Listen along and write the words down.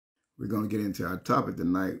We're going to get into our topic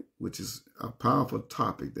tonight, which is a powerful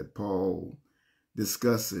topic that Paul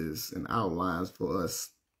discusses and outlines for us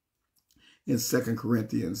in 2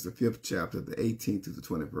 Corinthians, the 5th chapter, the 18th to the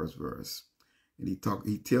 21st verse. And he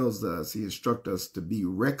tells us, he instructs us to be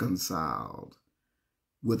reconciled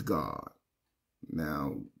with God.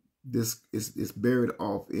 Now, this is buried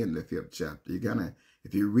off in the 5th chapter.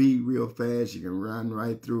 If you read real fast, you can run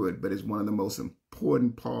right through it, but it's one of the most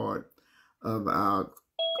important part of our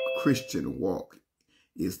Christian walk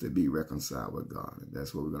is to be reconciled with God. And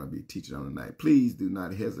that's what we're going to be teaching on tonight. Please do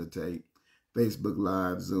not hesitate, Facebook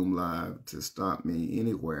Live, Zoom Live, to stop me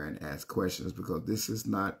anywhere and ask questions, because this is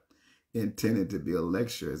not intended to be a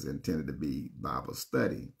lecture. It's intended to be Bible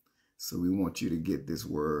study. So we want you to get this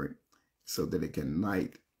word so that it can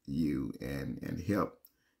ignite you and help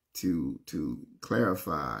to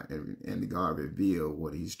clarify and God reveal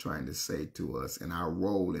what he's trying to say to us and our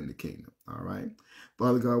role in the kingdom. All right.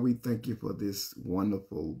 Father God, we thank you for this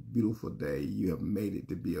wonderful, beautiful day. You have made it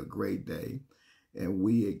to be a great day. And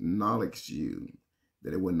we acknowledge you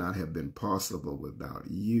that it would not have been possible without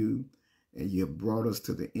you. And you have brought us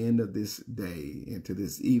to the end of this day and to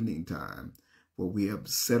this evening time, where we have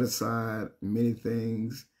set aside many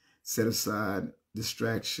things, set aside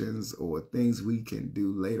distractions or things we can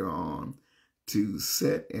do later on to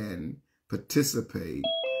sit and participate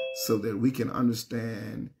so that we can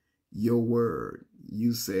understand your word.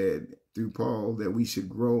 You said through Paul that we should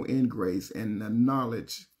grow in grace and the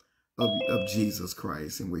knowledge of Jesus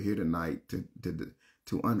Christ. And we're here tonight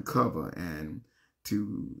to uncover and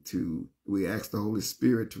we ask the Holy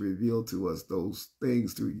Spirit to reveal to us those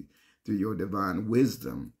things through your divine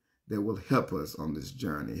wisdom that will help us on this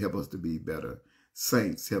journey, help us to be better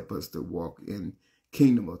saints, help us to walk in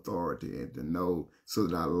kingdom authority and to know so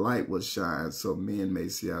that our light will shine so men may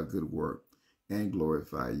see our good work and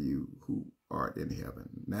glorify you who art in heaven.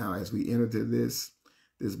 Now, as we enter to this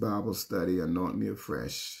Bible study, anoint me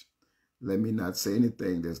afresh. Let me not say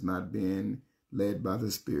anything that's not being led by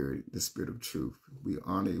the Spirit of truth. We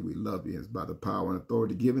honor you, we love you. It's by the power and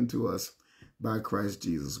authority given to us by Christ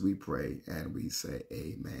Jesus, we pray and we say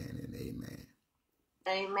amen and amen.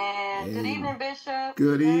 Amen. Good evening, Bishop.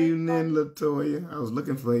 Good evening, Latoya. I was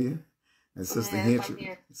looking for you. And Sister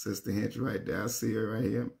Yes, Hinch right there. I see her right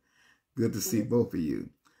here. Good to see both of you.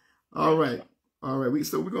 All right. All right.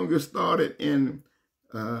 So we're going to get started in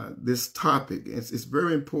this topic. It's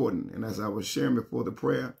very important. And as I was sharing before the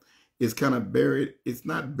prayer, it's kind of buried. It's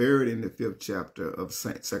not buried in the 5th chapter of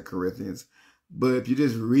 2 Corinthians. But if you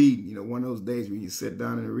just read, one of those days when you sit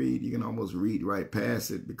down and read, you can almost read right past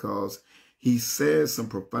it, because he says some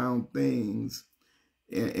profound things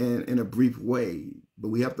in a brief way. But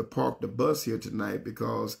we have to park the bus here tonight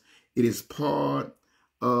because it is part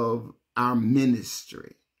of our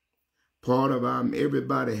ministry.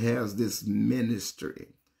 Everybody has this ministry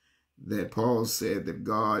that Paul said that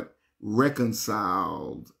God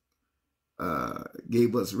reconciled,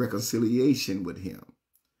 gave us reconciliation with him.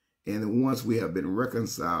 And once we have been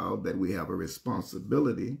reconciled, that we have a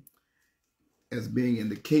responsibility as being in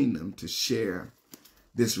the kingdom to share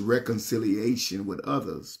this reconciliation with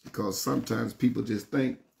others, because sometimes people just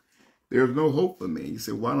think there's no hope for me. You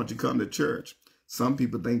say, why don't you come to church? Some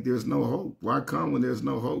people think there's no hope. Why come when there's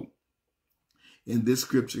no hope? And this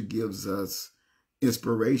scripture gives us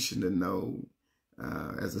inspiration to know,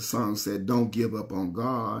 as the song said, don't give up on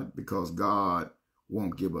God, because God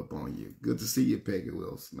won't give up on you. Good to see you, Peggy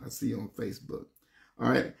Wilson. I see you on Facebook. All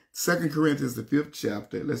right, 2 Corinthians, the 5th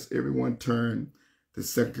chapter. Let's everyone turn to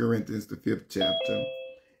 2 Corinthians, the 5th chapter.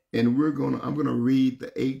 And I'm going to read the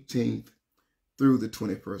 18th through the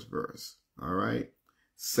 21st verse. All right,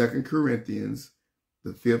 2 Corinthians,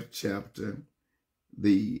 the 5th chapter,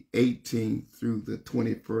 the 18th through the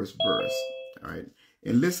 21st verse. All right,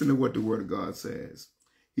 and listen to what the word of God says.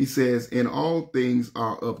 He says, "And all things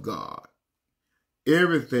are of God.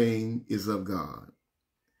 Everything is of God,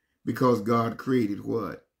 because God created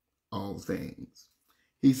what? All things."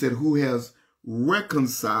 He said, "Who has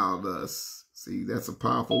reconciled us." See, that's a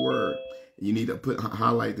powerful word. You need to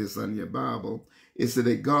highlight this on your Bible. It said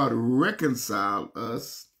that God reconciled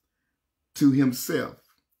us to himself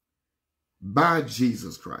by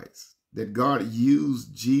Jesus Christ. That God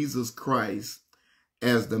used Jesus Christ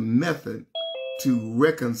as the method to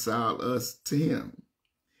reconcile us to him.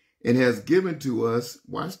 And has given to us,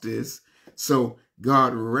 watch this, so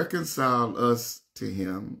God reconciled us to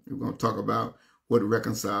him. We're going to talk about what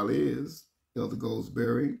reconcile is, Elder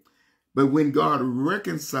Goldsberry. But when God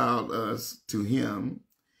reconciled us to him,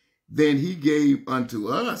 then he gave unto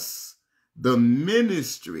us the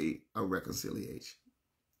ministry of reconciliation,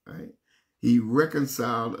 right? He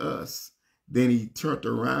reconciled us. Then he turned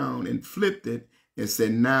around and flipped it and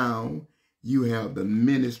said, now you have the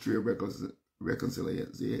ministry of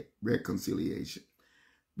reconciliation.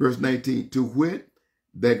 Verse 19, to wit,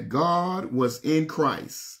 that God was in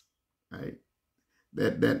Christ, right?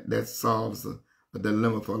 That solves a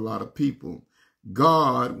dilemma for a lot of people.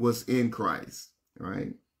 God was in Christ,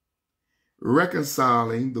 right?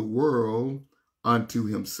 Reconciling the world unto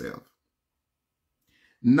himself,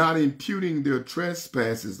 not imputing their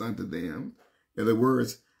trespasses unto them. In other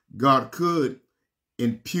words, God could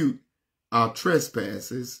impute our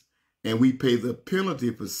trespasses and we pay the penalty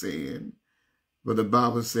for sin. But the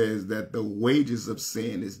Bible says that the wages of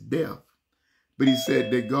sin is death. But he said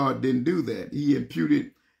that God didn't do that. He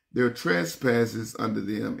imputed their trespasses unto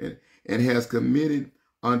them and has committed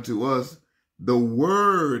unto us the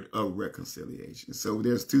word of reconciliation. So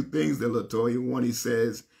there's two things there, Latoya. One, he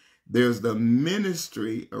says there's the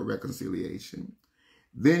ministry of reconciliation.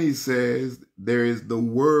 Then he says there is the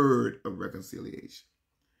word of reconciliation.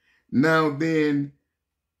 Now then,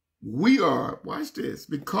 we are, watch this,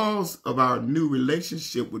 because of our new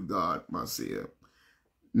relationship with God, Marcia.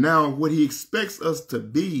 Now, what he expects us to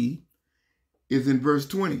be is in verse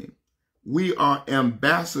 20. We are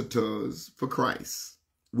ambassadors for Christ.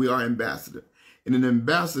 We are ambassadors. And an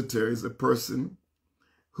ambassador is a person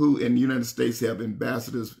who in the United States have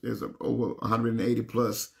ambassadors. There's over 180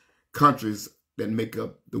 plus countries that make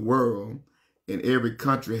up the world. And every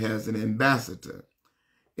country has an ambassador.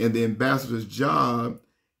 And the ambassador's job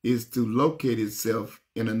is to locate itself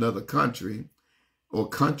in another country or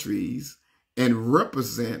countries and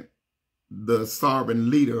represent the sovereign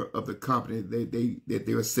leader of the company that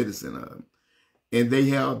they're a citizen of. And they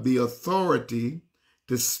have the authority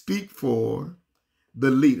to speak for the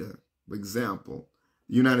leader. For example,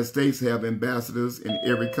 the United States have ambassadors in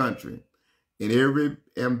every country. And every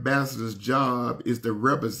ambassador's job is to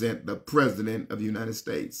represent the president of the United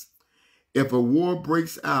States. If a war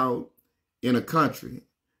breaks out in a country,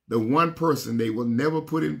 the one person they will never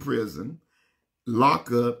put in prison,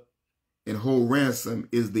 lock up, and hold ransom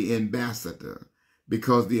is the ambassador,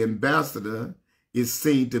 because the ambassador is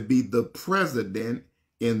seen to be the president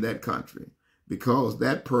in that country, because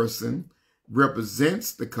that person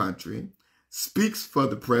represents the country, speaks for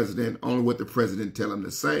the president, only what the president tell him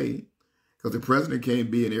to say, because the president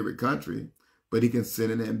can't be in every country, but he can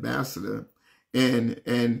send an ambassador. And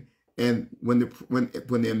when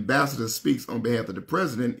the ambassador speaks on behalf of the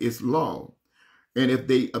president, it's law. And if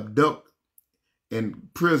they abduct and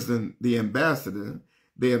prison the ambassador,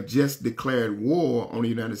 they have just declared war on the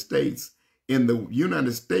United States. And the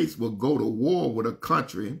United States will go to war with a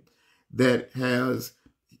country that has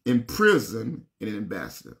imprisoned an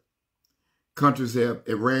ambassador. Countries have,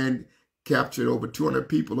 Iran captured over 200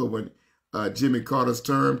 people over Jimmy Carter's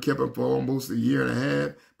term, kept him for almost a year and a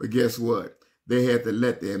half. But guess what? They had to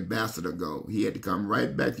let the ambassador go. He had to come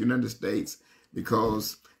right back to the United States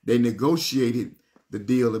because they negotiated the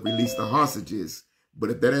deal to release the hostages.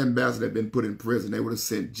 But if that ambassador had been put in prison, they would have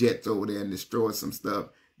sent jets over there and destroyed some stuff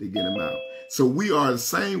to get him out. So we are the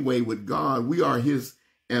same way with God. We are his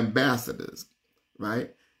ambassadors,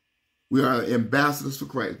 right? We are ambassadors for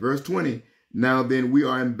Christ. Verse 20, now then we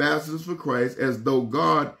are ambassadors for Christ, as though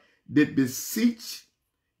God did beseech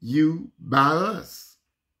you by us.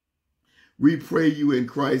 We pray you in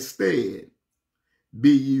Christ's stead, be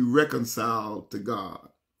ye reconciled to God.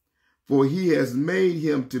 For he has made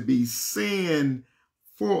him to be sin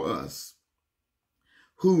for us,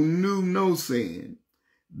 who knew no sin,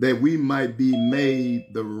 that we might be made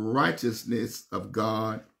the righteousness of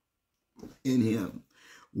God in him.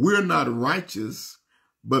 We're not righteous,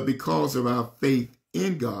 but because of our faith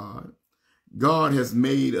in God, God has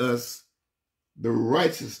made us the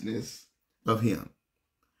righteousness of him.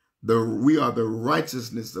 We are the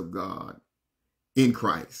righteousness of God in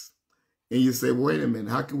Christ. And you say, wait a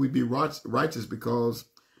minute, how can we be righteous? Because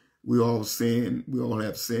we all sin, we all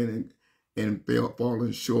have sinned and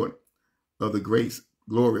fallen short of the grace,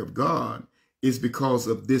 glory of God. It's because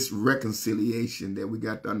of this reconciliation that we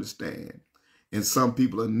got to understand. And some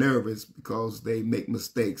people are nervous because they make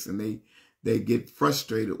mistakes and they get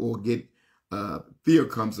frustrated or get fear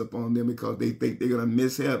comes upon them because they think they're going to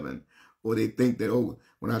miss heaven. Or they think that, oh,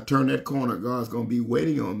 when I turn that corner, God's going to be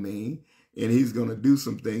waiting on me and he's going to do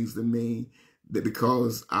some things to me that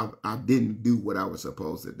because I didn't do what I was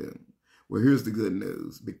supposed to do. Well, here's the good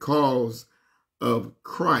news. Because of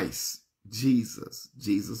Christ, Jesus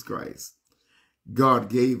Christ, God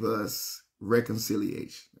gave us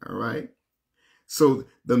reconciliation, all right? So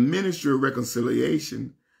the ministry of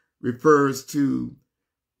reconciliation refers to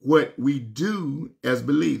what we do as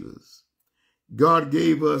believers. God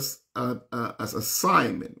gave us an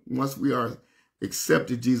assignment. Once we are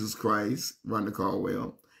accepted Jesus Christ, Rhonda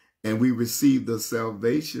Caldwell, and we receive the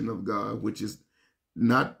salvation of God, which is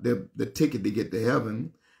not the ticket to get to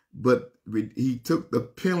heaven, but he took the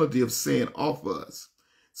penalty of sin off us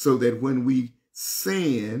so that when we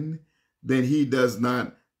sin, then he does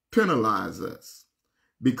not penalize us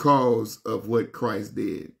because of what Christ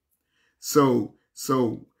did. So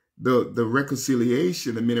the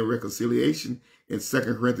reconciliation, the meaning of reconciliation in 2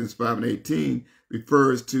 Corinthians 5:18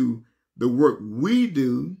 refers to the work we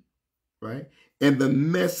do, right? And the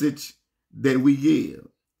message that we give.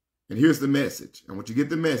 And here's the message. I want you to get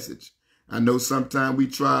the message. I know sometimes we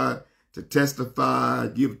try to testify,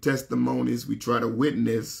 give testimonies. We try to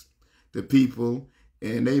witness to people,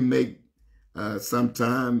 and they make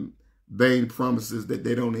sometimes vain promises that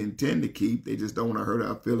they don't intend to keep. They just don't want to hurt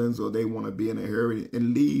our feelings, or they want to be in a hurry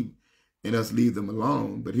and leave, and us leave them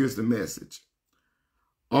alone. But here's the message.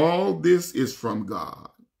 All this is from God.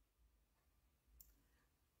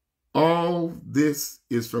 All this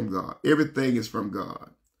is from God. Everything is from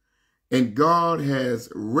God. And God has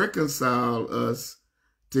reconciled us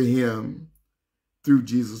to him through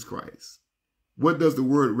Jesus Christ. What does the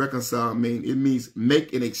word reconcile mean? It means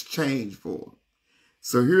make an exchange for.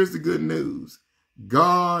 So here's the good news.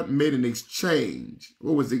 God made an exchange.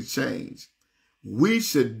 What was the exchange? We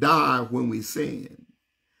should die when we sin.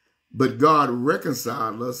 But God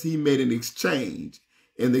reconciled us. He made an exchange.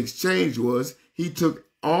 And the exchange was he took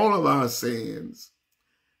all of our sins,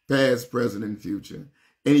 past, present, and future,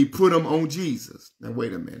 and he put them on Jesus. Now,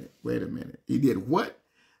 wait a minute. He did what?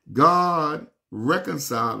 God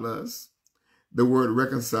reconciled us. The word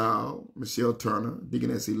reconcile, Michelle Turner,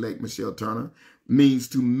 Deaconess-elect Michelle Turner, means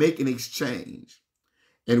to make an exchange.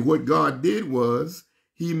 And what God did was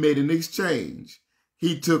he made an exchange.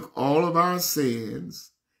 He took all of our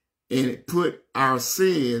sins and put our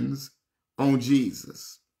sins on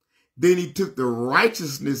Jesus. Then he took the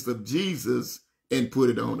righteousness of Jesus and put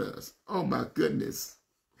it on us. Oh my goodness.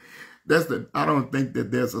 I don't think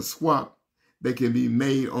that there's a swap that can be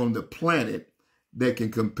made on the planet that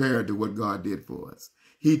can compare to what God did for us.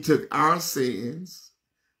 He took our sins,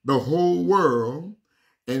 the whole world,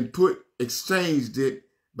 and exchanged it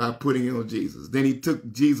by putting it on Jesus. Then he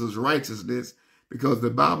took Jesus' righteousness, because the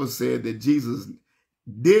Bible said that Jesus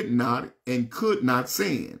did not and could not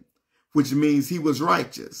sin, which means he was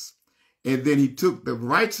righteous. And then he took the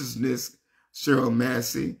righteousness, Cheryl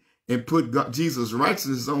Massey, and put Jesus'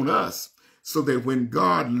 righteousness on us, so that when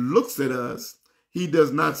God looks at us, he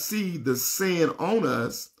does not see the sin on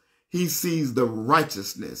us. He sees the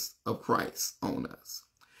righteousness of Christ on us.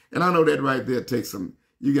 And I know that right there takes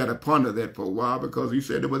you got to ponder that for a while, because you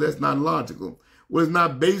said, well, that's not logical. Well, it's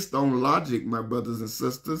not based on logic, my brothers and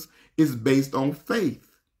sisters. It's based on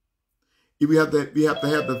faith. We have to have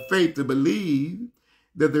the faith to believe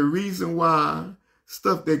that the reason why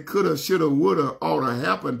stuff that coulda, shoulda, woulda, oughta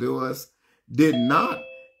happen to us did not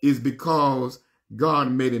is because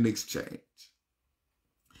God made an exchange.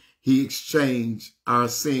 He exchanged our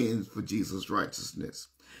sins for Jesus' righteousness.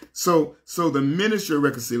 So the ministry of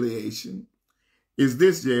reconciliation is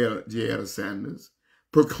this, J.L. Sanders,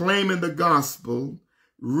 proclaiming the gospel,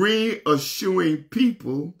 reassuring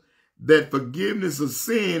people that forgiveness of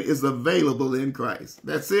sin is available in Christ.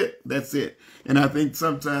 That's it. That's it. And I think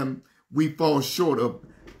sometimes we fall short of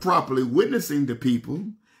properly witnessing to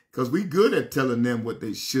people, because we're good at telling them what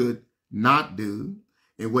they should not do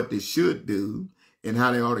and what they should do and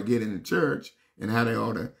how they ought to get into church and how they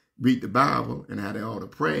ought to read the Bible and how they ought to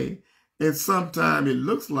pray. And sometimes it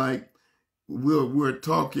looks like we're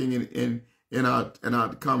talking in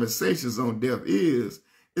our conversations on deaf ears.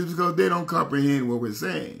 It's because they don't comprehend what we're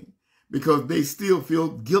saying, because they still feel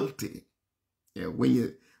guilty. Yeah,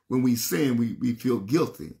 when we sin, we feel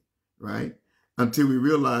guilty, right? Until we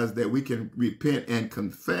realize that we can repent and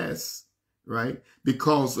confess, right?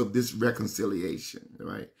 Because of this reconciliation,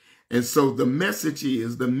 right? And so the message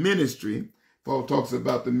is the ministry. Paul talks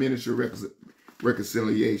about the ministry of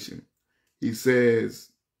reconciliation. He says,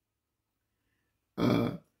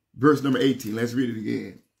 verse number 18, let's read it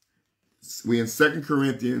again. We're in 2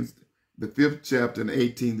 Corinthians, the 5th chapter and the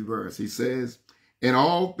 18th verse. He says, and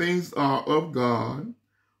all things are of God,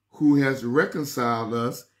 who has reconciled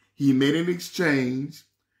us. He made an exchange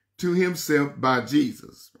to himself by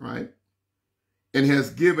Jesus, right? And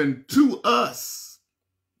has given to us,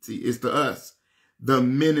 see, it's to us, the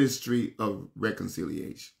ministry of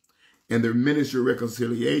reconciliation. And the ministry of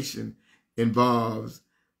reconciliation involves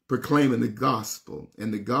proclaiming the gospel.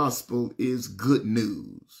 And the gospel is good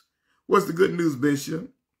news. What's the good news,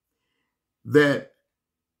 Bishop? That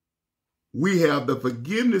we have the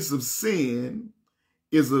forgiveness of sin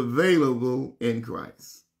is available in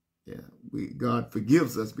Christ. Yeah, God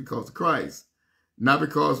forgives us because of Christ, not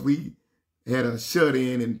because we had a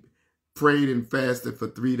shut-in and prayed and fasted for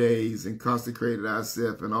 3 days and consecrated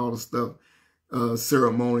ourselves and all the stuff,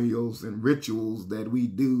 ceremonials and rituals that we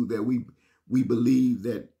do that we believe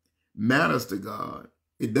that matters to God.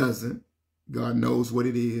 It doesn't. God knows what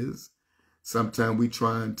it is. Sometimes we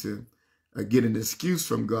trying to get an excuse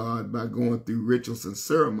from God by going through rituals and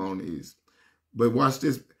ceremonies. But watch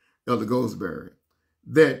this, Elder Goldsberry,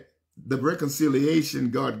 that the reconciliation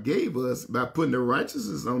God gave us by putting the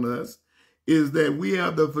righteousness on us is that we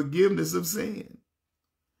have the forgiveness of sin.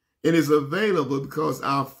 It is available because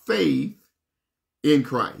our faith in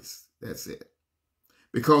Christ. That's it.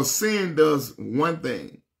 Because sin does one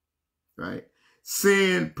thing, right?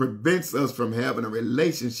 Sin prevents us from having a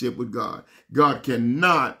relationship with God. God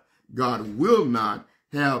will not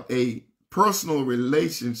have a personal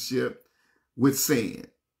relationship with sin.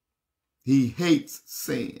 He hates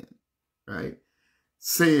sin, right?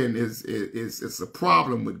 Sin is a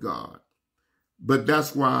problem with God. But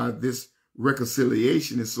that's why this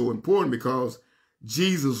reconciliation is so important, because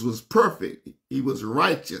Jesus was perfect. He was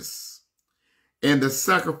righteous. And the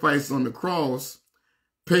sacrifice on the cross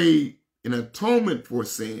paid an atonement for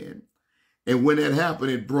sin. And when that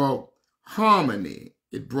happened, it brought harmony.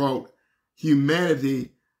 It brought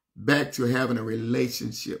humanity back to having a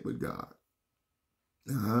relationship with God.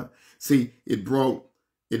 See, it brought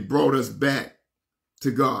us back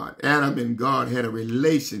to God. Adam and God had a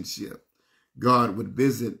relationship. God would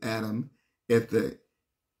visit Adam at the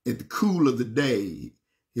cool of the day.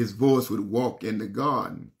 His voice would walk in the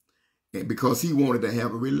garden, and because he wanted to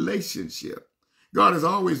have a relationship. God has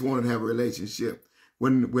always wanted to have a relationship.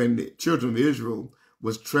 When the children of Israel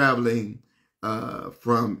was traveling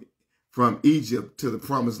from Egypt to the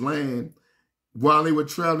promised land, while they were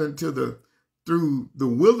traveling through the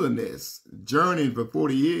wilderness, journeying for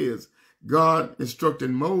 40 years, God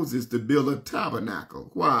instructed Moses to build a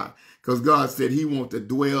tabernacle. Why? Because God said he wanted to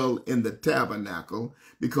dwell in the tabernacle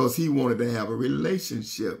because he wanted to have a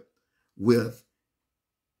relationship with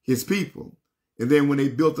his people. And then when they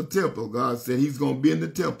built the temple, God said he's going to be in the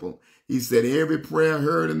temple. He said every prayer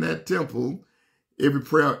heard in that temple, every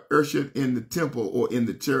prayer ushered in the temple or in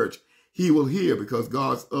the church, he will hear, because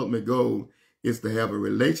God's ultimate goal is to have a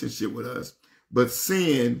relationship with us. But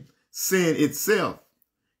sin itself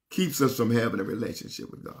keeps us from having a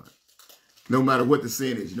relationship with God. No matter what the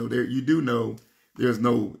sin is. You do know there's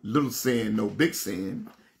no little sin, no big sin.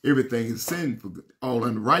 Everything is sin. For all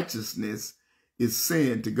unrighteousness is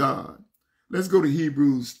sin to God. Let's go to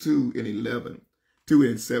Hebrews 2:11, 2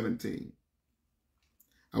 and 17.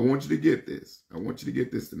 I want you to get this. I want you to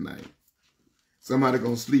get this tonight. Somebody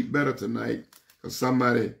going to sleep better tonight because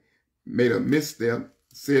somebody made a misstep,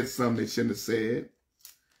 said something they shouldn't have said,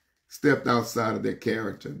 stepped outside of their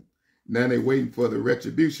character. Now they're waiting for the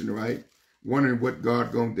retribution, right? Wondering what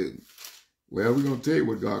God going to do. Well, we're going to tell you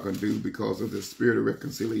what God going to do because of the spirit of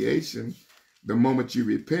reconciliation. The moment you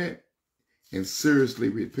repent and seriously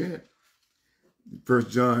repent, 1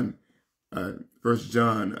 John 1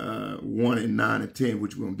 1 and 9 and 10,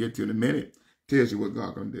 which we're going to get to in a minute, tells you what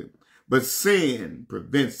God going to do. But sin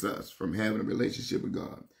prevents us from having a relationship with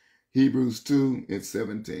God. Hebrews 2 and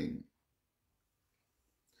 17.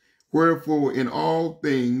 Wherefore in all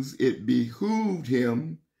things it behooved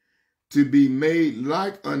him to be made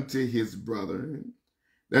like unto his brother.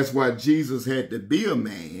 That's why Jesus had to be a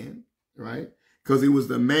man, right? Because he was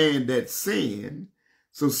the man that sinned.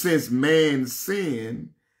 So since man sinned,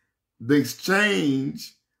 the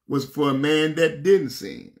exchange was for a man that didn't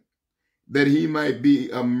sin, that he might be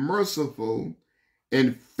a merciful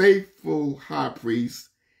and faithful high priest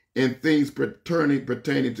in things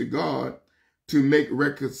pertaining to God, to make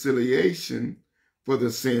reconciliation for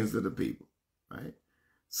the sins of the people, right?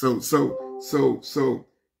 So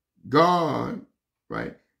God,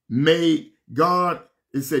 right,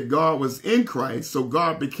 it said God was in Christ, so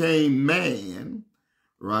God became man,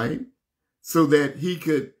 right, so that he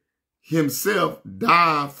could himself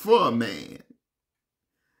die for a man.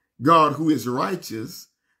 God, who is righteous,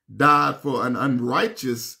 died for an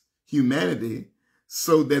unrighteous humanity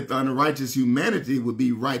so that the unrighteous humanity would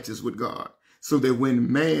be righteous with God. So that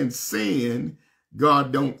when man sinned,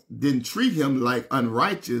 God didn't treat him like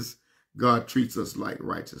unrighteous. God treats us like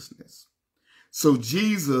righteousness. So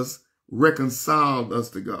Jesus reconciled us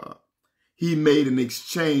to God. He made an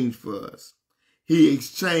exchange for us. He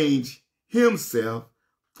exchanged himself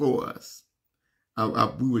for us.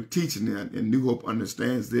 We were teaching that, and New Hope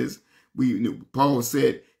understands this. Paul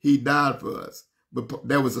said he died for us. But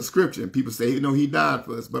that was a scripture, and people say, you know, he died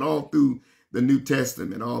for us. But all through the New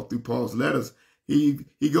Testament, all through Paul's letters, he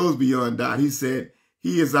goes beyond that. He said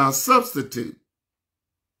he is our substitute.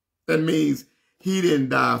 That means he didn't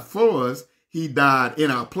die for us. He died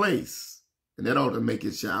in our place. And that ought to make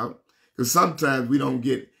it shout. Because sometimes we don't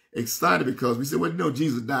get excited because we say, well, no,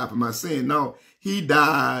 Jesus died for my sin. No, he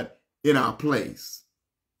died in our place.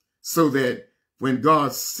 So that when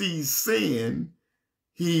God sees sin,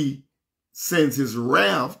 he sends his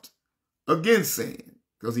wrath against sin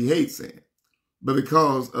because he hates sin. But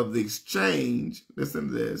because of the exchange, listen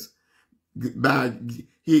to this,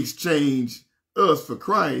 he exchanged us for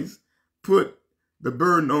Christ, put the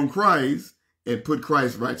burden on Christ, and put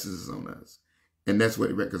Christ's righteousness on us. And that's what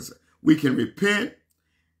it reconciles. We can repent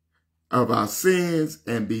of our sins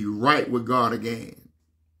and be right with God again.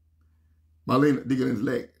 Marlene Deacon's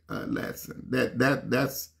lesson.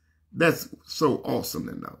 That's so awesome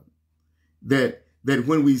to know. That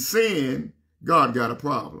when we sin, God got a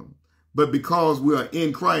problem. But because we are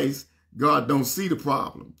in Christ, God don't see the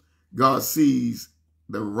problem. God sees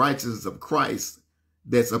the righteousness of Christ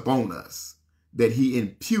that's upon us, that he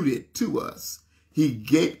imputed to us. He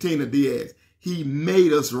gave Tina Diaz. He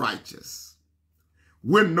made us righteous.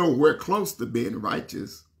 We're nowhere close to being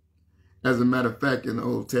righteous. As a matter of fact, in the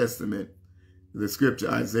Old Testament, the scripture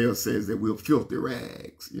Isaiah says that we're filthy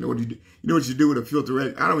rags. You know what you do? You know what you do with a filthy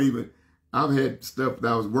rag? I've had stuff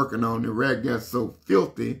that I was working on. The rag got so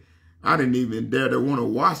filthy, I didn't even dare to want to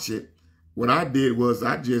wash it. What I did was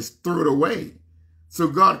I just threw it away. So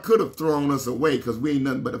God could have thrown us away because we ain't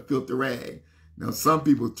nothing but a filthy rag. Now, some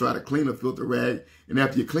people try to clean a filthy rag, and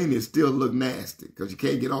after you clean it, it still look nasty because you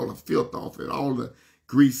can't get all the filth off it, all the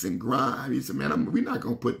grease and grime. He said, man, we're not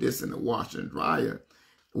going to put this in the washer and dryer,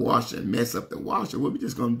 wash and mess up the washer. What we're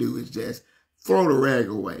just going to do is just throw the rag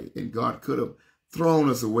away. And God could have thrown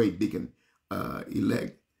us away, Deacon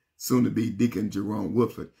elect, soon to be Deacon Jerome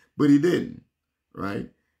Woodford, but he didn't, right?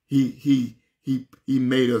 He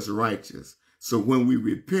made us righteous. So when we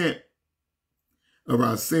repent of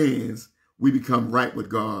our sins, we become right with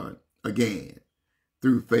God again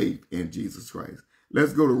through faith in Jesus Christ.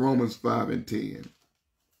 Let's go to Romans 5 and 10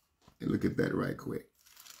 and look at that right quick.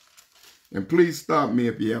 And please stop me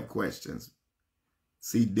if you have questions.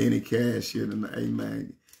 See Denny Cash here tonight.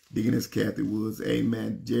 Amen. Deaconess Kathy Woods.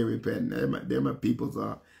 Amen. Jerry Patton. There my peoples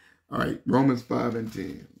are. All right. Romans 5 and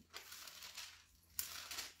 10.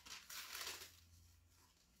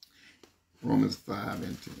 Romans 5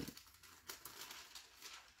 and 10.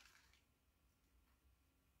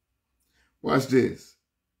 Watch this.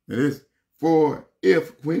 Now this. For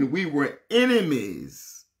if when we were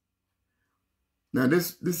enemies. Now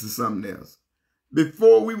this is something else.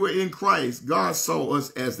 Before we were in Christ, God saw us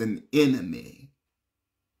as an enemy.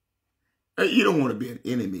 You don't want to be an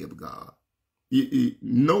enemy of God.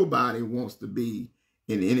 Nobody wants to be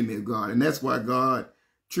an enemy of God. And that's why God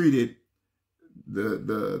treated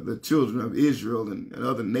the children of Israel and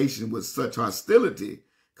other nations with such hostility.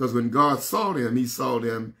 Because when God saw them, he saw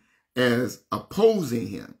them as opposing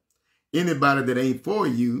him. Anybody that ain't for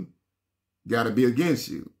you got to be against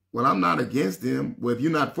you. Well, I'm not against them. Well, if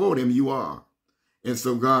you're not for them, you are. And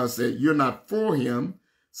so God said, you're not for him,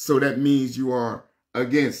 so that means you are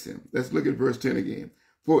against him. Let's look at verse 10 again.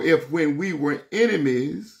 For if when we were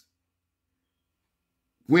enemies,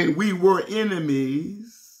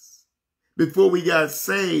 before we got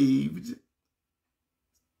saved,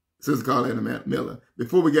 Sister Carlina Miller,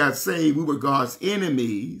 before we got saved, we were God's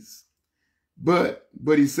enemies. But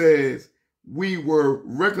he says, we were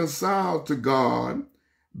reconciled to God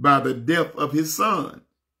by the death of his son.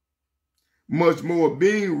 Much more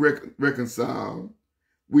being reconciled,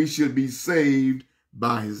 we should be saved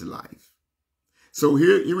by his life. So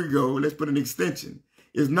here we go. Let's put an extension.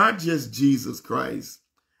 It's not just Jesus Christ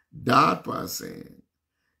died for our sin.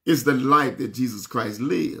 It's the life that Jesus Christ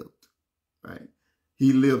lived, right?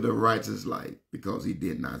 He lived a righteous life because he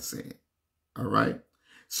did not sin, all right?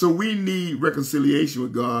 So we need reconciliation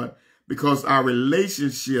with God because our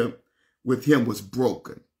relationship with him was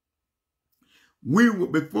broken.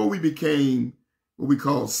 Before we became what we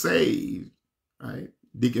call saved, right,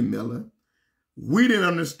 Deacon Miller, we didn't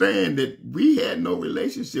understand that we had no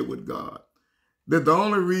relationship with God. That the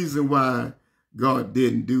only reason why God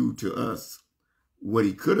didn't do to us what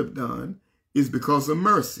he could have done is because of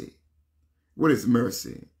mercy. What is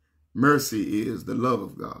mercy? Mercy is the love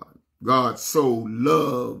of God. God so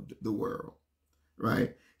loved the world,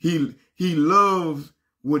 right? He loves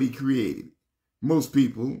what he created. Most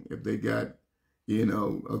people, if they got,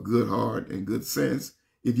 a good heart and good sense,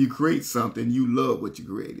 if you create something, you love what you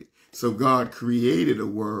created. So God created a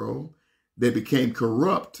world that became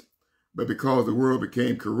corrupt but because the world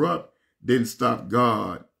became corrupt, didn't stop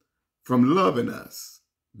God from loving us.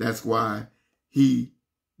 That's why he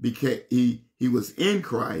was in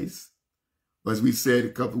Christ. As we said a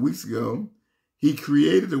couple of weeks ago, he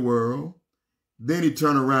created the world, then he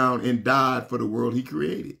turned around and died for the world he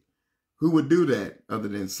created. Who would do that other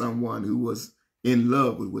than someone who was in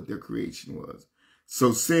love with what their creation was?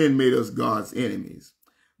 So sin made us God's enemies.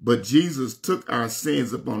 But Jesus took our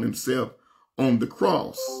sins upon himself on the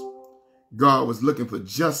cross. God was looking for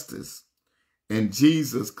justice, and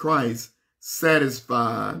Jesus Christ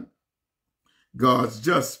satisfied God's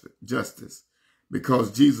justice,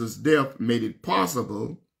 because Jesus' death made it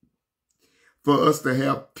possible for us to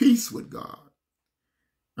have peace with God.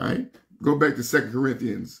 Right? Go back to 2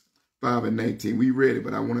 Corinthians 5:19. We read it,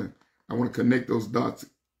 but I want to connect those dots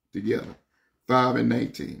together.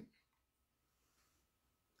 5:19.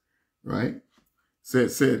 Right?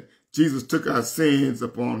 Said Jesus took our sins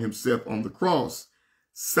upon himself on the cross,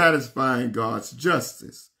 satisfying God's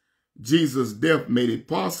justice. Jesus' death made it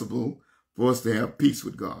possible for us to have peace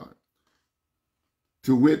with God.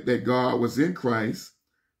 To wit, that God was in Christ,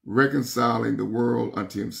 reconciling the world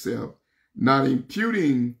unto himself, not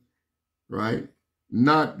imputing, right,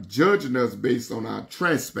 not judging us based on our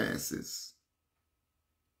trespasses,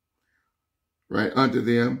 right, unto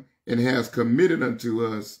them, and has committed unto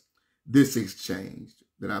us this exchange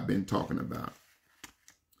that I've been talking about.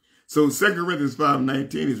 So 2 Corinthians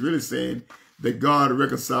 5:19 is really saying that God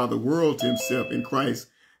reconciled the world to himself in Christ,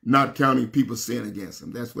 not counting people's sin against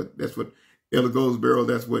him. That's what Elder Goldsboro,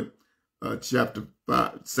 that's what chapter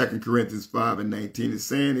 5, 2 Corinthians 5:19 is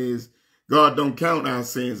saying, is God don't count our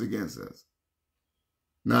sins against us.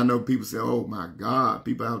 Now I know people say, oh my God,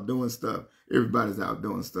 people out doing stuff. Everybody's out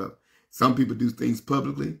doing stuff. Some people do things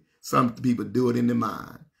publicly. Some people do it in their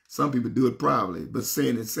mind. Some people do it privately, but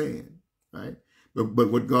sin is sin, right?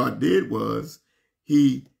 But what God did was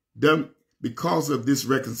he done, because of this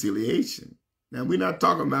reconciliation. Now we're not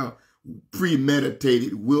talking about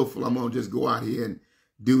premeditated, willful, I'm going to just go out here and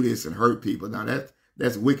do this and hurt people. Now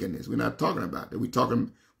that's wickedness. We're not talking about that. We're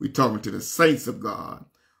talking to the saints of God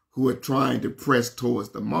who are trying to press towards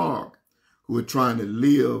the mark, who are trying to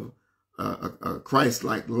live a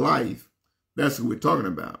Christ-like life. That's who we're talking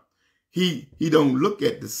about. He don't look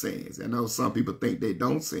at the sins. I know some people think they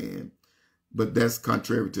don't sin, but that's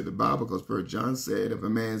contrary to the Bible, because 1 John said, if a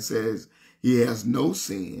man says he has no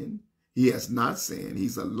sin, he has not sinned,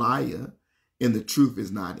 he's a liar, and the truth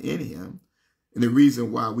is not in him. And the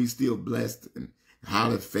reason why we still blessed and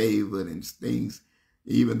highly favored and things,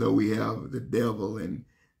 even though we have the devil and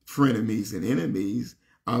frenemies and enemies,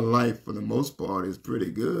 our life for the most part is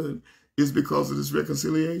pretty good, is because of this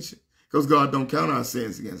reconciliation. Because God don't count our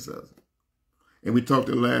sins against us. And we talked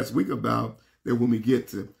last week about that when we get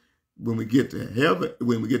to heaven,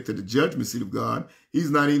 when we get to the judgment seat of God, he's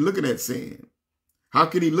not even looking at sin. How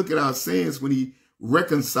can he look at our sins when he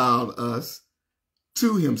reconciled us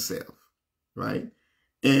to himself, right?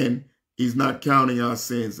 And he's not counting our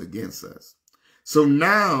sins against us. So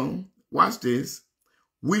now, watch this.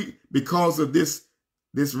 Because of this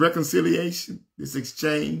reconciliation, this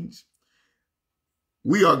exchange,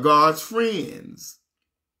 we are God's friends.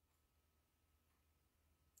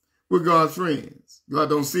 We're God's friends. God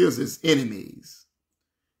don't see us as enemies.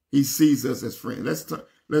 He sees us as friends.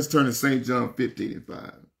 Let's turn to St. John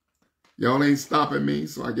 15:5. Y'all ain't stopping me,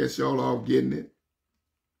 so I guess y'all all getting it.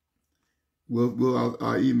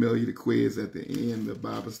 I'll email you the quiz at the end of the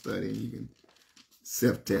Bible study, and you can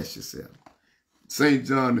self-test yourself. St.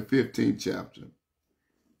 John, the 15th chapter,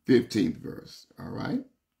 15th verse. All right?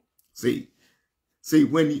 See,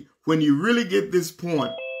 when you really get this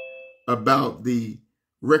point about the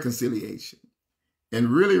reconciliation and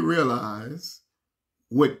really realize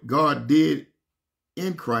what God did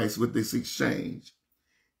in Christ with this exchange,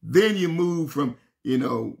 then you move from,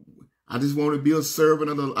 I just want to be a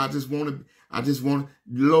servant of the, I just want,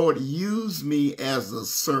 Lord, use me as a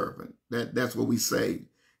servant. That's what we say,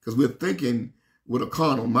 because we're thinking with a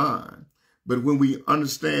carnal mind. But when we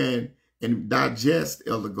understand and digest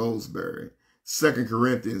Elder Goldsberry, 2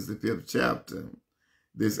 Corinthians, the 5th chapter,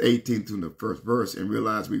 this 18th to the 1st verse, and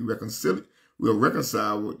realize we'll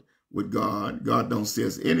reconcile with God. God don't see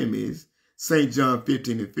us enemies. St. John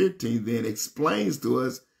 15:15 then explains to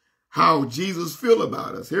us how Jesus feel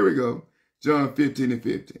about us. Here we go. John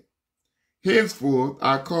 15:15. Henceforth,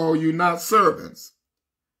 I call you not servants.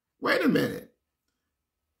 Wait a minute.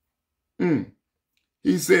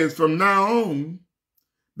 He says, from now on,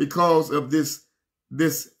 because of this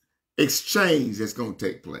exchange that's going to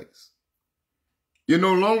take place, you're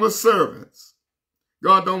no longer servants.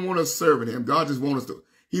 God don't want us serving him. God just wants us to,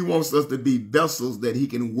 He wants us to be vessels that he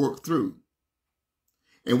can work through.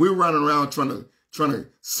 And we're running around trying to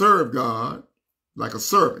serve God like a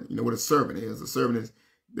servant. You know what a servant is? A servant is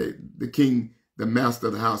the king, the master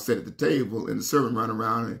of the house, sat at the table, and the servant run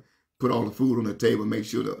around and put all the food on the table, make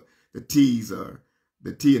sure the tea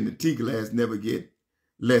and the tea glass never get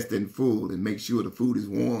less than full, and make sure the food is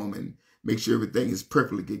warm and make sure everything is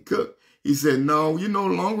perfectly cooked. He said, no, you're no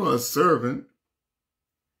longer a servant,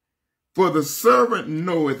 for the servant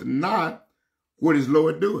knoweth not what his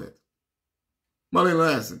Lord doeth. Molly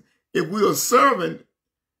Lasson, if we're a servant,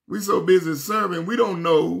 we're so busy serving, we don't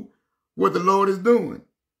know what the Lord is doing.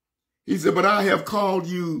 He said, but I have called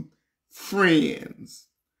you friends,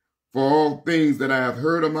 for all things that I have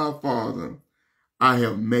heard of my Father, I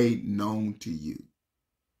have made known to you.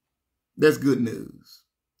 That's good news,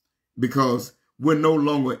 because we're no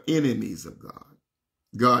longer enemies of God.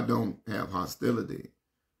 God don't have hostility.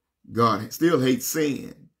 God still hates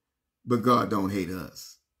sin, but God don't hate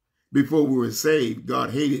us. Before we were saved,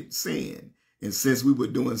 God hated sin. And since we were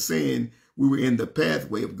doing sin, we were in the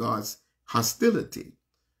pathway of God's hostility.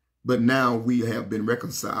 But now we have been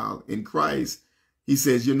reconciled in Christ. He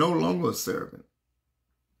says, you're no longer a servant.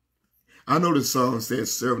 I know the song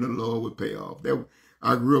says, serving the Lord would pay off.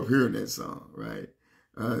 I grew up hearing that song, right?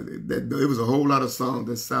 It was a whole lot of songs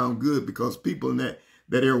that sound good because people in that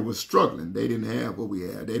era was struggling. They didn't have what we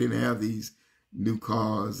had. They didn't have these new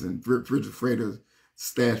cars and refrigerators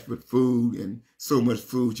stashed with food and so much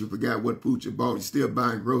food you forgot what food you bought. You're still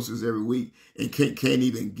buying groceries every week and can't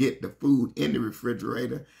even get the food in the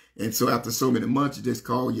refrigerator. And so after so many months, you just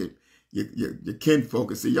call your kinfolk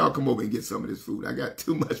and say, y'all come over and get some of this food. I got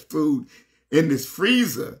too much food in this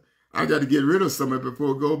freezer. I got to get rid of some of it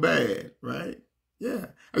before it go bad, right? Yeah,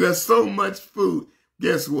 I got so much food.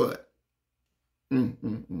 Guess what?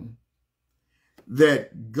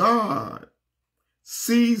 That God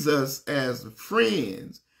sees us as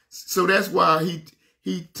friends. So that's why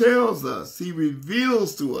he tells us, he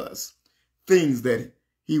reveals to us things that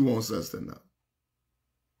he wants us to know.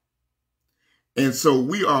 And so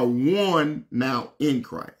we are one now in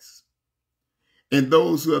Christ. And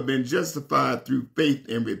those who have been justified through faith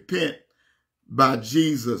and repent by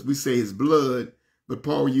Jesus, we say his blood, but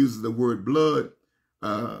Paul uses the word blood,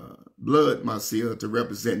 Marcia, to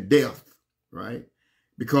represent death, right?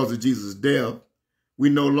 Because of Jesus' death, we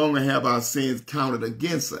no longer have our sins counted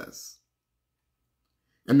against us.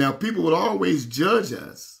 And now people will always judge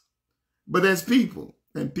us, but that's people.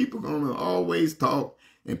 And people are going to always talk,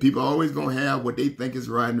 and people are always going to have what they think is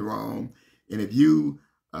right and wrong. And if you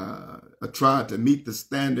try to meet the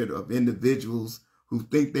standard of individuals who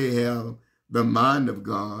think they have the mind of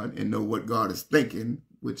God and know what God is thinking,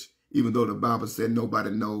 which even though the Bible said nobody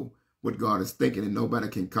know what God is thinking and nobody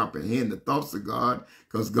can comprehend the thoughts of God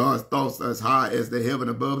because God's thoughts are as high as the heaven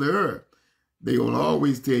above the earth. They will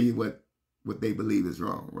always tell you what they believe is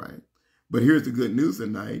wrong, right? But here's the good news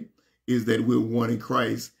tonight is that we're one in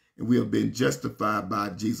Christ and we have been justified by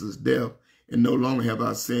Jesus' death and no longer have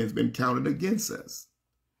our sins been counted against us.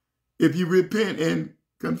 If you repent and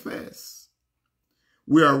confess,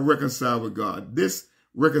 we are reconciled with God. This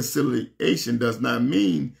reconciliation does not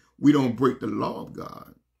mean we don't break the law of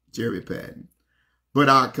God, Jerry Patton, but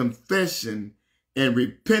our confession and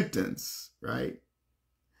repentance, right,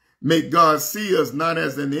 make God see us not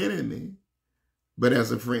as an enemy, but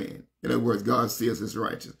as a friend. In other words, God sees us as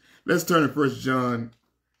righteous. Let's turn to 1 John,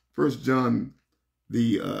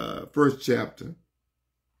 the first chapter.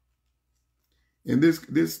 And this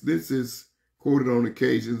is quoted on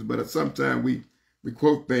occasions, but sometimes we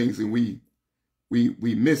quote things and we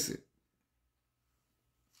miss it.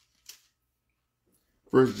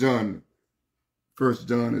 1 John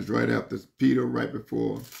is right after Peter, right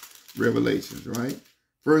before Revelations, right?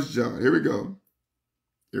 1 John, here we go.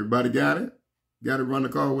 Everybody got it? Got it, Run the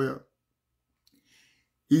Caldwell?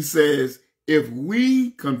 He says, if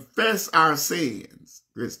we confess our sins,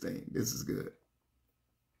 Christine, this is good.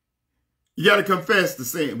 You got to confess the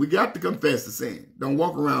sin. We got to confess the sin. Don't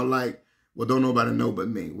walk around like, well, don't nobody know but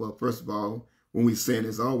me. Well, first of all, when we sin,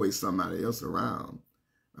 there's always somebody else around,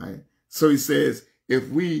 right? So he says, if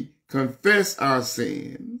we confess our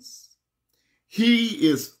sins, he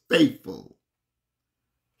is faithful.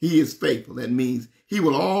 He is faithful. That means he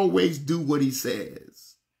will always do what he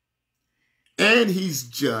says. And he's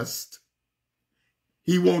just.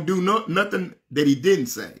 He won't do nothing that he didn't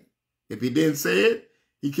say. If he didn't say it,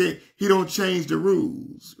 he don't change the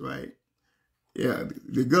rules, right? Yeah,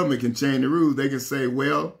 the government can change the rules. They can say,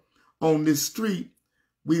 well, on this street,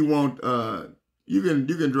 we want, you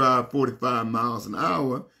can drive 45 miles an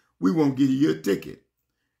hour. We won't give you a ticket.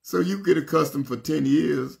 So you get accustomed for 10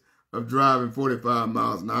 years of driving 45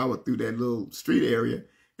 miles an hour through that little street area.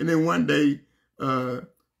 And then one day, the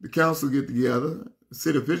council get together, the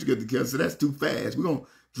city officials get together, so that's too fast. We're going to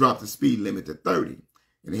drop the speed limit to 30.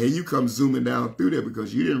 And here you come zooming down through there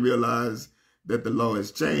because you didn't realize that the law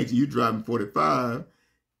has changed. You driving 45,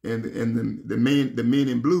 and the men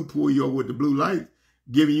in blue pull you over with the blue light,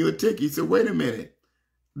 giving you a ticket. He said, wait a minute.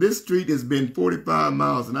 This street has been 45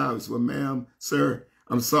 miles an hour. So, ma'am, sir,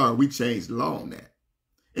 I'm sorry, we changed the law on that.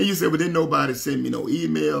 And you said, well, didn't nobody send me no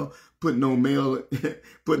email, put no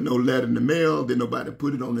letter in the mail, didn't nobody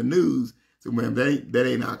put it on the news. So, ma'am, that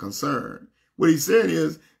ain't our concern. What he said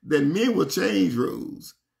is that men will change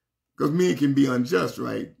rules because men can be unjust,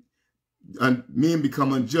 right? Men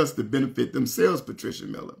become unjust to benefit themselves, Patricia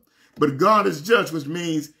Miller. But God is just, which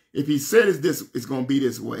means if he said it's going to be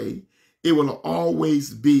this way, it will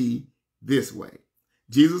always be this way.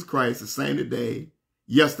 Jesus Christ, the same today,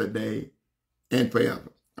 yesterday, and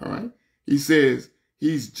forever. All right? He says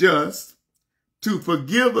he's just to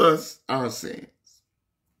forgive us our sins.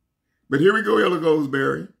 But here we go, Elder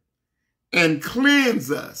Goldsberry, and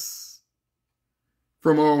cleanse us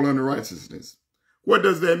from all unrighteousness. What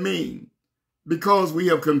does that mean? Because we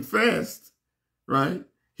have confessed, right?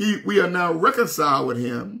 We are now reconciled with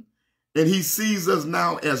him, and he sees us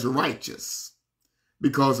now as righteous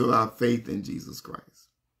because of our faith in Jesus Christ.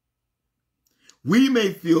 We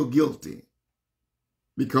may feel guilty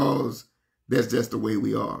because that's just the way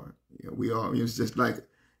we are. We are. It's just like,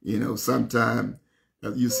 sometimes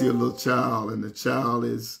you see a little child and the child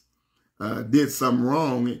did something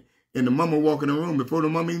wrong, and the mama walk in the room before the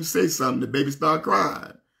mama even say something, the baby start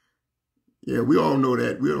crying. Yeah, we all know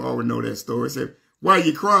that. We already know that story. Say, why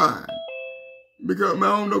you crying? Because, I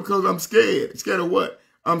don't know, because I'm scared. Scared of what?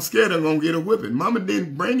 I'm scared I'm going to get a whipping. Mama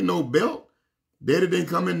didn't bring no belt. Daddy didn't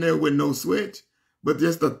come in there with no switch. But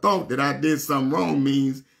just the thought that I did something wrong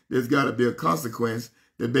means there's got to be a consequence.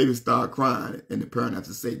 The baby start crying, and the parent has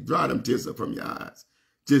to say, dry them tears up from your eyes.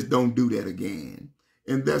 Just don't do that again.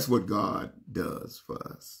 And that's what God does for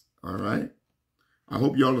us. All right? I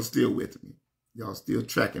hope y'all are still with me. Y'all still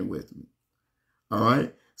tracking with me. All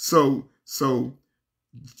right? So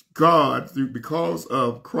God, because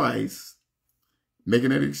of Christ making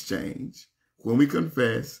that exchange, when we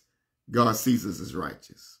confess, God sees us as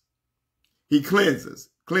righteous. He cleanses.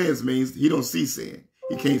 Cleanse means he don't see sin.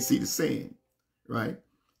 He can't see the sin, right?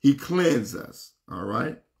 He cleanses us, all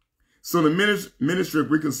right? So the ministry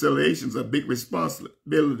of reconciliation is a big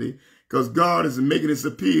responsibility because God is making this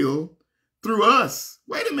appeal through us.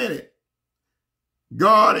 Wait a minute.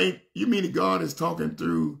 You mean God is talking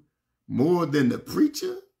through more than the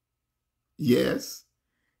preacher? Yes.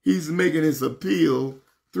 He's making his appeal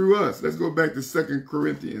through us. Let's go back to 2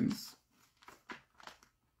 Corinthians.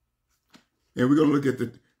 And we're going to look at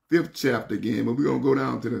the 5th chapter again, but we're going to go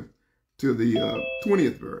down to the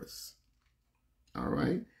 20th verse. All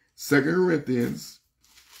right. 2 Corinthians,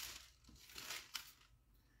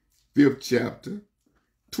 5th chapter,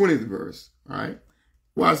 20th verse. All right.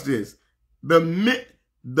 Watch this.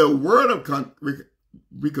 The word of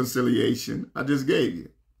reconciliation I just gave you.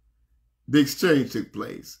 The exchange took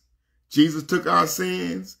place. Jesus took our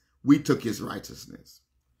sins. We took his righteousness.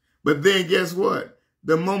 But then guess what?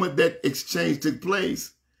 The moment that exchange took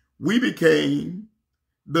place, we became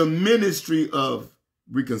the ministry of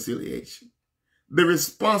reconciliation. The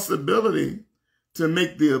responsibility to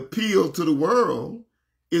make the appeal to the world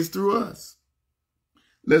is through us.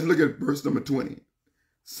 Let's look at verse number 20.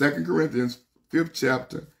 2 Corinthians, 5th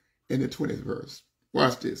chapter, and the 20th verse.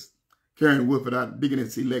 Watch this. Karen Woodford,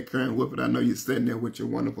 Deaconess elect Karen Woodford, I know you're sitting there with your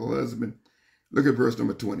wonderful husband. Look at verse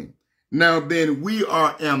number 20. Now then, we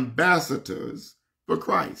are ambassadors for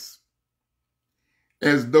Christ,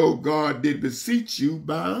 as though God did beseech you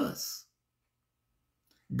by us.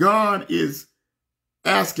 God is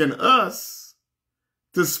asking us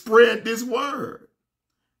to spread this word.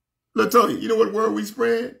 Let's tell you, you know what word we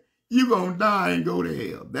spread? You're going to die and go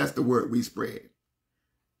to hell. That's the word we spread.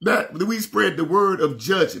 We spread the word of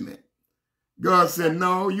judgment. God said,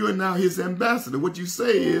 no, you are now his ambassador. What you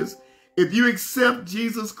say is, if you accept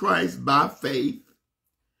Jesus Christ by faith,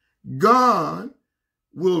 God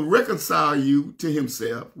will reconcile you to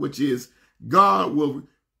himself, which is God will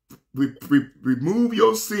remove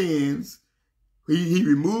your sins. He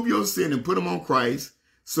removed your sin and put them on Christ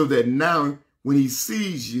so that now when he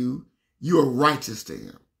sees you, you are righteous to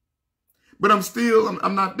him. But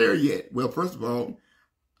I'm not there yet. Well, first of all,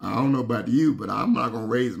 I don't know about you, but I'm not going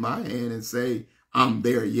to raise my hand and say I'm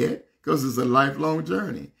there yet because it's a lifelong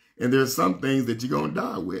journey. And there's some things that you're going to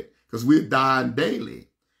die with because we're dying daily.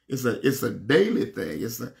 It's a daily thing.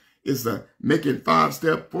 It's a making 5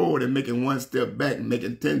 steps forward and making 1 step back, and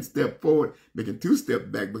making 10 steps forward, making 2 steps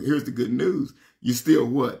back. But here's the good news. You still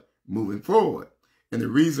what? Moving forward. And the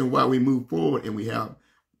reason why we move forward and we have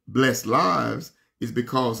blessed lives is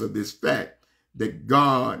because of this fact that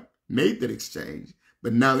God made that exchange.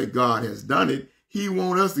 But now that God has done it, he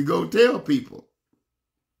wants us to go tell people.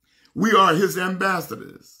 We are his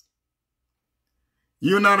ambassadors.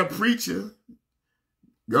 You're not a preacher.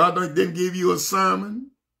 God didn't give you a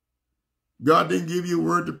sermon. God didn't give you a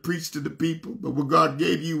word to preach to the people. But what God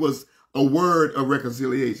gave you was a word of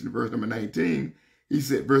reconciliation. Verse number 19, he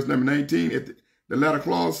said, verse number 19, the latter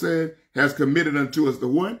clause said, has committed unto us the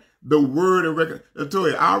what? The word of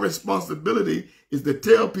reconciliation. Our responsibility is to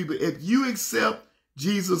tell people, if you accept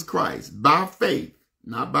Jesus Christ by faith,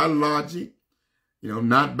 not by logic,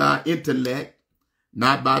 not by intellect,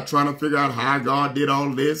 not by trying to figure out how God did all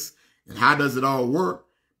this and how does it all work,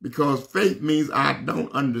 because faith means I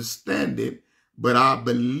don't understand it, but I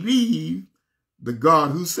believe the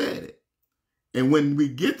God who said it. And when we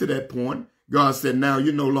get to that point, God said, now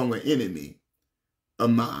you're no longer an enemy of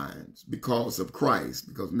mine because of Christ,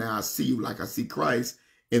 because now I see you like I see Christ.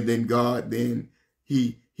 And then God,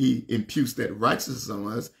 he imputes that righteousness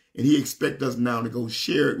on us, and he expects us now to go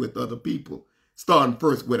share it with other people, starting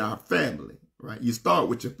first with our family, right? You start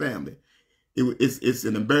with your family. It's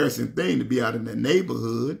an embarrassing thing to be out in the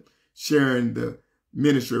neighborhood sharing the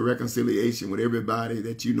ministry of reconciliation with everybody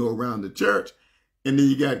that you know around the church. And then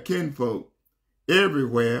you got kinfolk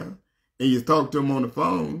everywhere, and you talk to them on the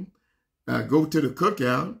phone, go to the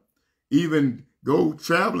cookout, even go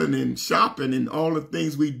traveling and shopping and all the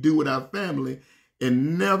things we do with our family,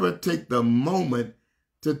 and never take the moment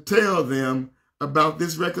to tell them about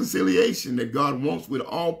this reconciliation that God wants with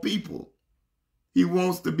all people. He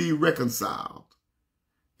wants to be reconciled.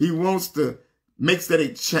 He wants to make that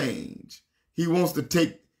a change. He wants to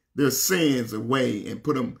take their sins away and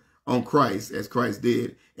put them on Christ as Christ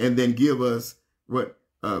did, and then give us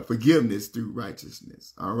forgiveness through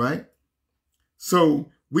righteousness. All right. So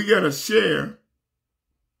we got to share.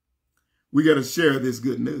 We got to share this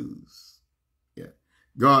good news. Yeah.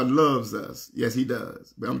 God loves us. Yes, he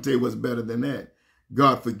does. But I'm going to tell you what's better than that.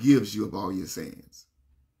 God forgives you of all your sins.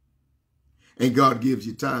 And God gives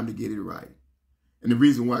you time to get it right. And the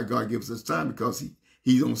reason why God gives us time, because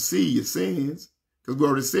he don't see your sins. Because we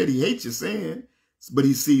already said he hates your sin, but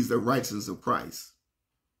he sees the righteousness of Christ.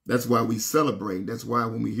 That's why we celebrate. That's why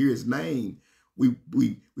when we hear his name, we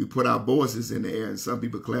put our voices in the air, and some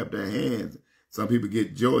people clap their hands. Some people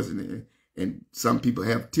get joy in it, and some people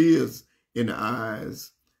have tears in their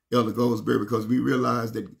eyes, Elder Goldsberry, because we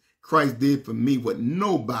realize that Christ did for me what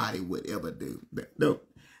nobody would ever do.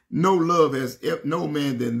 No love has no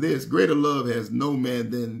man than this. Greater love has no man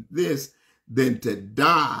than this, than to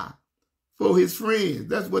die for his friends.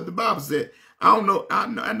 That's what the Bible said. I don't know.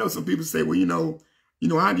 I know some people say, well,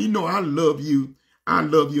 I love you. I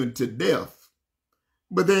love you unto death.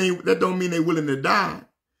 But that don't mean they're willing to die.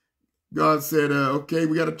 God said, okay,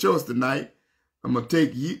 we got a choice tonight. I'm gonna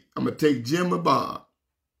take Jim or Bob.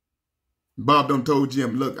 Bob done told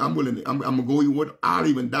Jim, look, I'm willing. I'm gonna go even. I'll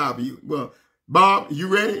even die for you. Well, Bob, you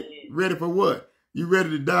ready? Ready for what? You ready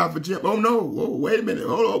to die for Jim? Oh no! Whoa, wait a minute!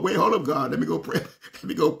 Hold up, God. Let me go pray. Let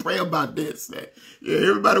me go pray about this. Yeah,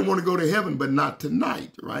 everybody want to go to heaven, but not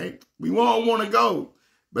tonight, right? We all want to go,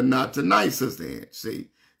 but not tonight, Sister Ann. See,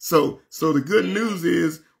 so the good news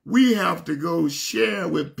is we have to go share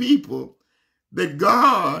with people that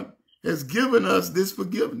God has given us this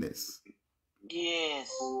forgiveness. Yes.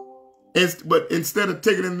 But instead of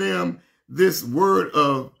taking them this word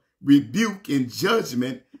of rebuke and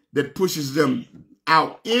judgment that pushes them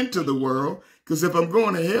out into the world, because if I'm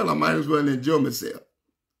going to hell, I might as well enjoy myself.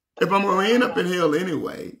 If I'm going to end up in hell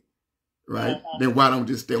anyway, right, then why don't I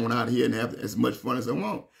just stay on out here and have as much fun as I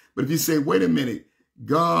want? But if you say, wait a minute,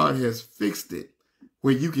 God has fixed it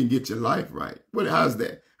where you can get your life right. How's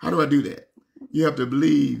that? How do I do that? You have to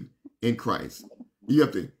believe in Christ. You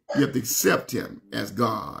have to accept him as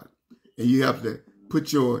God. And you have to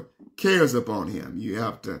put your cares upon him. You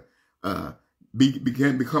have to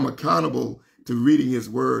become accountable to reading his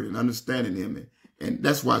word and understanding him. And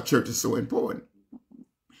that's why church is so important.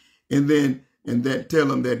 And then tell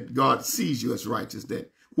them that God sees you as righteous,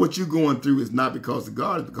 that what you're going through is not because of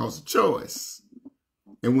God, it's because of choice.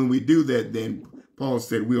 And when we do that, then Paul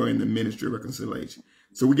said we are in the ministry of reconciliation.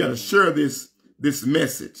 So we got to share this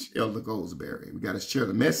message, Elder Goldsberry. We got to share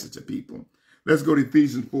the message to people. Let's go to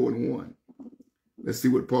Ephesians 4:1. Let's see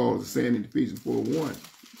what Paul is saying in Ephesians 4:1.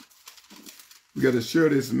 We got to share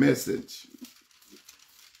this message.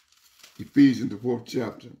 Ephesians, the 4th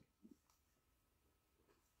chapter.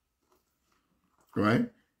 All right?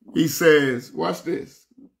 He says, watch this.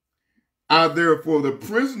 I therefore the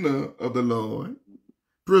prisoner of the Lord.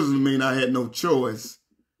 Prisoner mean I had no choice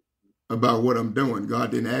about what I'm doing.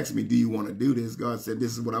 God didn't ask me, do you want to do this? God said,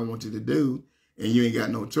 this is what I want you to do. And you ain't got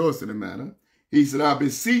no choice in the matter. He said, I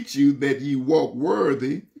beseech you that you walk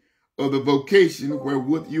worthy of the vocation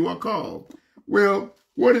wherewith you are called. Well,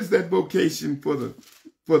 what is that vocation for the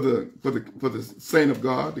saint of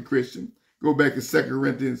God, the Christian? Go back to 2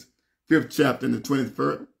 Corinthians 5th chapter in the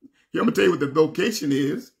 21st. Here, I'm going to tell you what the vocation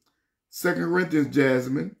is. 2 Corinthians,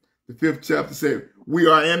 Jasmine, the 5th chapter said, we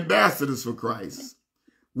are ambassadors for Christ.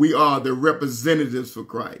 We are the representatives for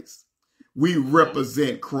Christ. We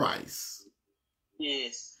represent Christ.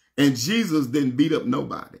 Yes. And Jesus didn't beat up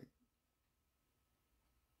nobody.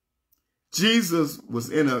 Jesus was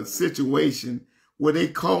in a situation where they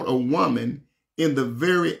caught a woman in the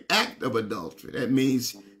very act of adultery. That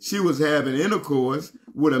means she was having intercourse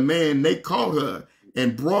with a man. They caught her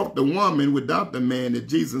and brought the woman without the man to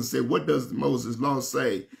Jesus said, what does Moses' law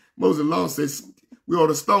say? Moses' law says we ought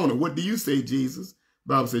to stone her. What do you say, Jesus?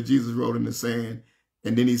 The Bible said Jesus wrote in the sand.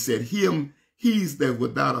 And then he said, he's that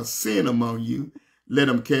without a sin among you, let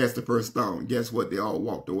him cast the first stone. Guess what? They all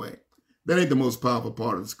walked away. That ain't the most powerful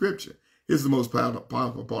part of the scripture. Here's the most powerful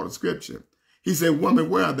part of scripture. He said, woman,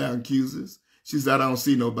 where are thy accusers? She said, I don't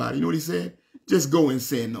see nobody. You know what he said? Just go and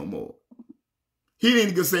sin no more. He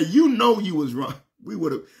didn't even say, you know you was wrong. We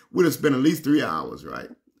would have spent at least 3 hours, right?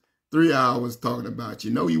 3 hours talking about,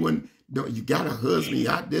 you know, you got a husband, you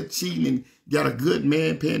out there cheating, and got a good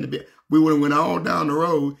man paying the bill. We would have went all down the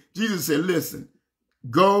road. Jesus said, listen,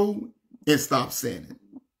 go and stop sinning.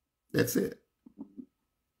 That's it.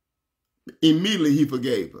 Immediately he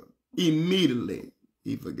forgave her. Immediately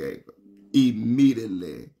he forgave her.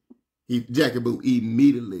 Immediately. Jackie Boo,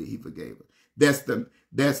 immediately he forgave her.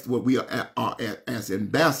 That's what we are as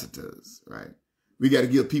ambassadors, right? We got to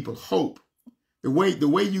give people hope. The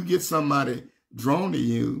way you get somebody drawn to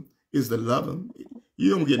you is to love them.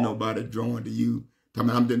 You don't get nobody drawn to you.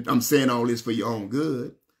 I'm saying all this for your own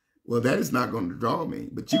good. Well, that is not going to draw me,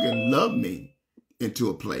 but you can love me into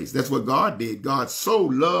a place. That's what God did. God so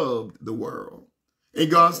loved the world,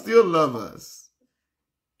 and God still loves us.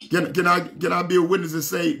 Can I be a witness and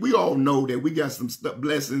say we all know that we got some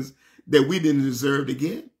blessings that we didn't deserve to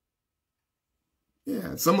get?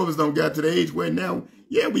 Yeah, some of us don't got to the age where now,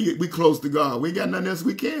 yeah, we close to God. We ain't got nothing else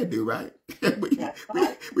we can do, right?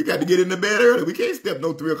 we got to get into bed early. We can't step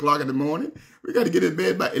no 3 o'clock in the morning. We got to get in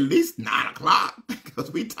bed by at least 9 o'clock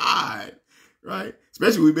because we tired, right?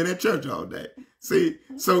 Especially we've been at church all day. See,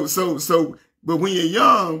 but when you're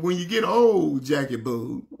young, when you get old, Jackie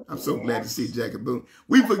Boo, I'm so glad to see Jackie Boo.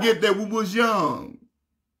 We forget that we was young.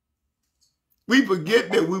 We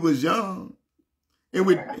forget that we was young, and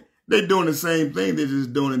they're doing the same thing. They're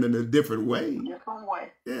just doing it in a different way. Different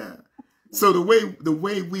way. Yeah. So the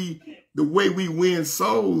way we win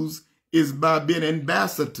souls is by being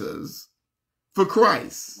ambassadors for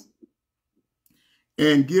Christ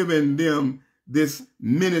and giving them this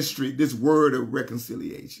ministry, this word of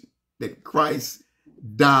reconciliation, that Christ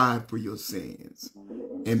died for your sins.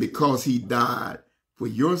 And because he died for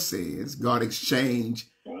your sins, God exchanged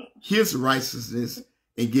his righteousness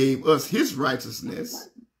and gave us his righteousness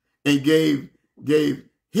and gave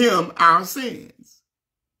him our sins.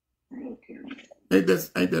 Ain't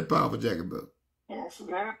that powerful, Jackie Boo? Yes,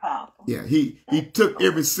 very powerful. Yeah, he took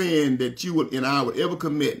every sin that you and I would ever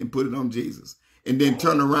commit and put it on Jesus, and then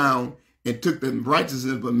turned around and took the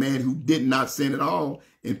righteousness of a man who did not sin at all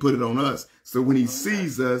and put it on us. So when he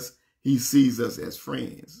sees us as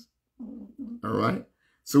friends. All right?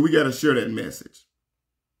 So we got to share that message.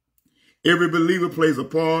 Every believer plays a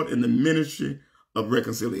part in the ministry of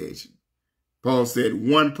reconciliation. Paul said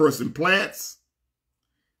one person plants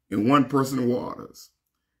and one person waters.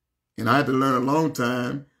 And I had to learn a long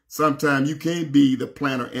time, sometimes you can't be the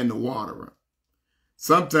planter and the waterer.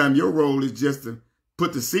 Sometimes your role is just to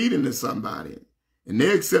put the seed into somebody. And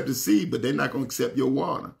they accept the seed, but they're not going to accept your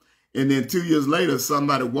water. And then 2 years later,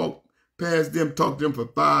 somebody walked past them, talked to them for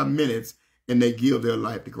 5 minutes, and they give their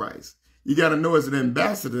life to Christ. You got to know as an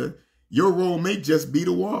ambassador, your role may just be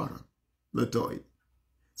the water, Latoya.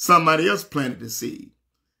 Somebody else planted the seed.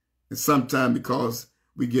 And sometimes because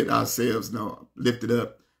we get ourselves lifted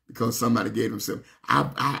up because somebody gave themselves.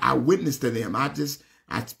 I witnessed to them. I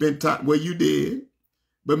spent time, well, you did.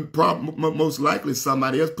 But most likely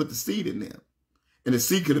somebody else put the seed in them. And the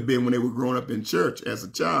seed could have been when they were growing up in church as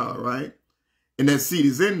a child, right? And that seed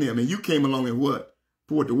is in them. And you came along and what?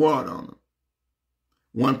 Poured the water on them.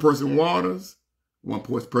 One person waters, one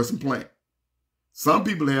person plant. Some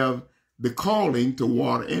people have the calling to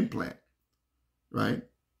water and plant, right?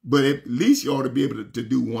 But at least you ought to be able to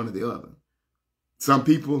do one or the other. Some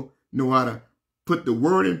people know how to put the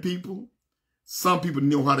word in people. Some people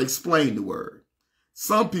know how to explain the word.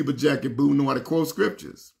 Some people, Jackie Boo, know how to quote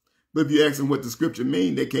scriptures. But if you ask them what the scripture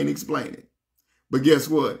means, they can't explain it. But guess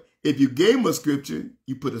what? If you gave them a scripture,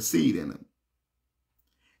 you put a seed in them.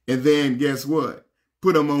 And then guess what?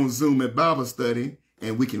 Put them on Zoom at Bible study,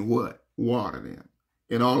 and we can what? Water them.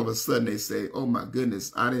 And all of a sudden they say, oh my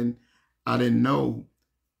goodness, I didn't know.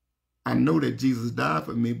 I know that Jesus died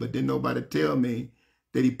for me, but didn't nobody tell me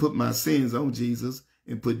that he put my sins on Jesus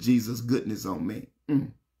and put Jesus' goodness on me.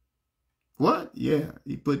 What? Yeah,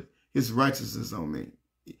 he put his righteousness on me.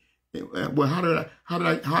 Well, how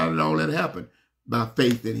did all that happen? By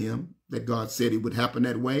faith in him, that God said it would happen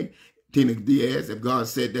that way. Tina Diaz, if God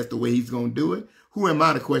said that's the way he's going to do it, who am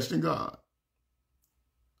I to question God?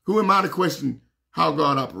 Who am I to question how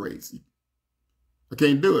God operates? I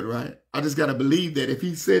can't do it, right? I just got to believe that if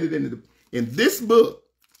he said it in this book,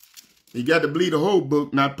 you got to believe the whole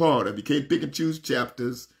book, not part of it. You can't pick and choose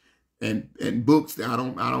chapters and books that I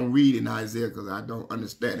don't read in Isaiah because I don't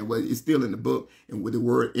understand it. Well, it's still in the book, and with the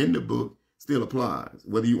word in the book still applies,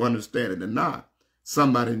 whether you understand it or not.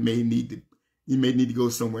 Somebody may need to go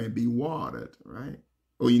somewhere and be watered, right?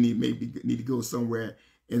 Or you maybe need to go somewhere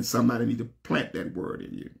and somebody need to plant that word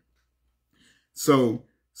in you. So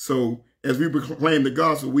as we proclaim the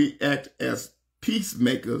gospel, we act as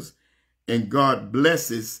peacemakers, and God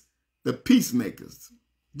blesses the peacemakers.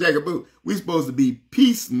 Jacoboo, we're supposed to be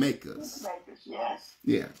peacemakers. Peacemakers, yes.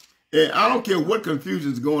 Yeah. And I don't care what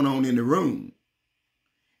confusion is going on in the room.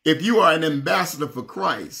 If you are an ambassador for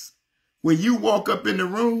Christ, when you walk up in the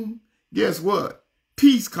room, guess what?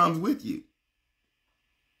 Peace comes with you.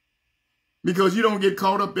 Because you don't get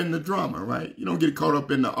caught up in the drama, right? You don't get caught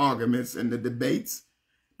up in the arguments and the debates.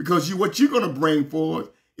 Because what you're going to bring forth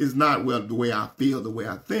is not, well, the way I feel, the way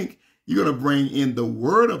I think. You're going to bring in the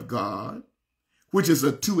word of God, which is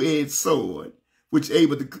a two-edged sword, which is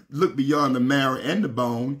able to look beyond the marrow and the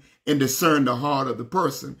bone and discern the heart of the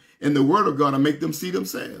person. And the word of God will make them see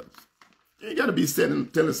themselves. You ain't got to be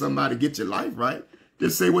telling somebody to get your life right.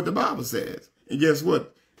 Just say what the Bible says. And guess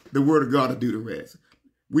what? The word of God will do the rest.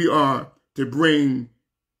 We are to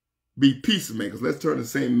be peacemakers. Let's turn to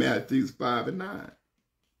St. Matthew 5 and 9.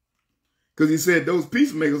 Because he said those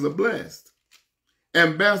peacemakers are blessed.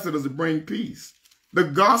 Ambassadors bring peace. The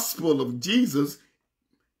gospel of Jesus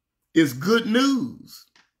is good news.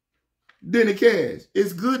 Denny Cash,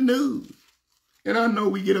 it's good news. And I know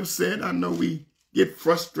we get upset. I know we get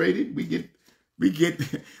frustrated. We get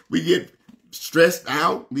stressed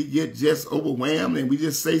out. We get just overwhelmed, and we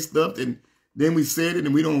just say stuff, and then we said it,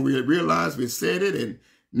 and we don't realize we said it, and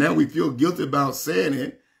now we feel guilty about saying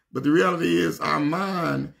it. But the reality is our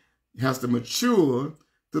mind has to mature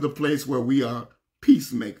to the place where we are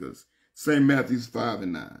peacemakers. St. Matthew 5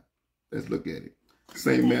 and 9. Let's look at it.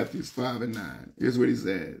 St. Matthew 5 and 9. Here's what he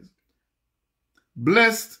says.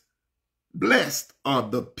 Blessed are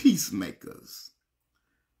the peacemakers,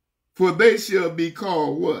 for they shall be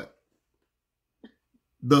called what?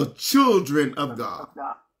 The children of God.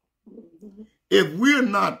 If we're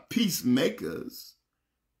not peacemakers,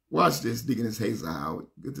 watch this, Deaconess Hazel Howard.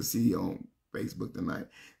 Good to see you on Facebook tonight.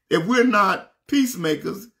 If we're not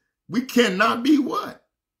peacemakers, we cannot be what?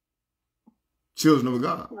 Children of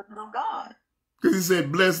God. Children of God. Because he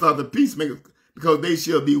said, blessed are the peacemakers, because they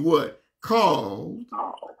shall be what? Called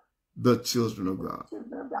the children of God.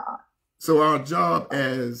 Children of God. So our job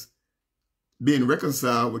as being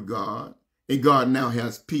reconciled with God, and God now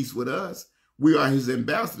has peace with us, we are his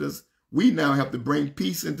ambassadors. We now have to bring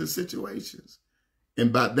peace into situations.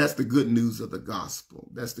 And that's the good news of the gospel.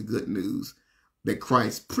 That's the good news that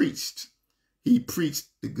Christ preached. He preached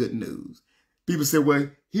the good news. People say, well,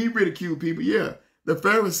 he ridiculed people. Yeah, the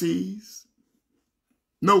Pharisees.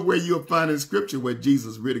 Nowhere you'll find in scripture where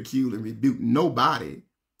Jesus ridiculed and rebuked nobody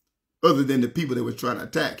other than the people that were trying to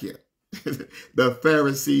attack him. The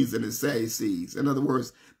Pharisees and the Sadducees. In other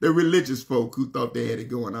words, the religious folk who thought they had it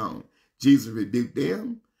going on. Jesus rebuked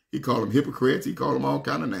them. He called them hypocrites. He called them all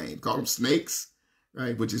kind of names. Called them snakes,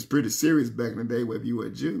 right? Which is pretty serious back in the day, whether you were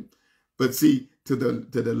a Jew. But see, to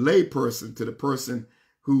the lay person, to the person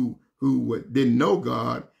who didn't know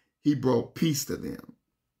God, he brought peace to them.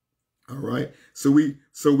 All right. So we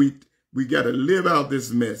got to live out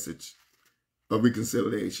this message of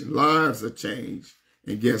reconciliation. Lives are changed.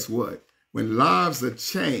 And guess what? When lives are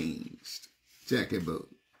changed, Jackie Boo,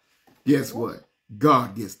 guess what?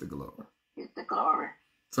 God gets the glory. Get the glory.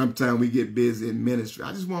 Sometimes we get busy in ministry.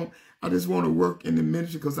 I just want to work in the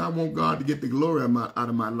ministry because I want God to get the glory out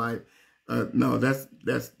of my life. No, that's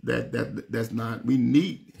not. We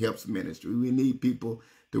need helps ministry. We need people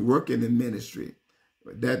to work in the ministry.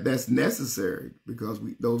 That's necessary because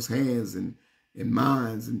those hands and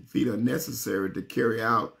minds and feet are necessary to carry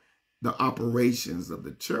out the operations of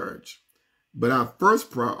the church. But our first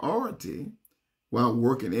priority while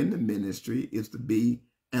working in the ministry is to be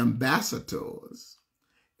ambassadors.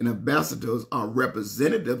 And ambassadors are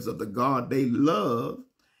representatives of the God they love.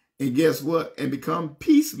 And guess what? And become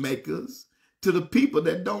peacemakers to the people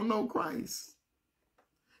that don't know Christ.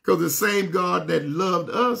 Because the same God that loved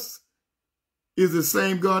us is the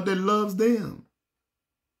same God that loves them.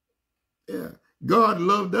 Yeah. God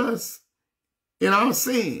loved us in our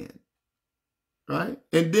sin, right?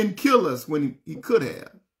 And didn't kill us when he could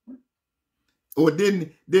have. Or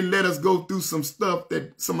didn't let us go through some stuff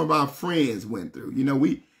that some of our friends went through. You know,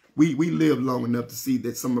 we lived long enough to see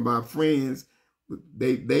that some of our friends, we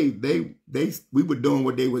were doing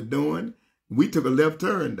what they were doing. We took a left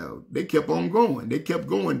turn though. They kept on going. They kept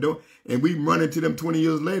going though. And we run into them 20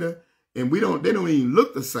 years later and they don't even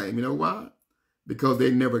look the same. You know why? Because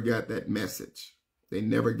they never got that message.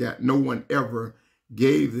 No one ever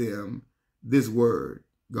gave them this word.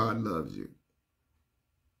 God loves you.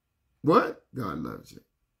 What? God loves you.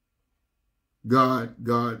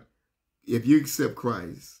 God, if you accept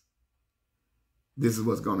Christ, this is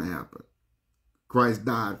what's going to happen. Christ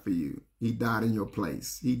died for you. He died in your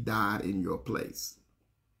place. He died in your place.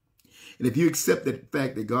 And if you accept the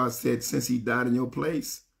fact that God said, since he died in your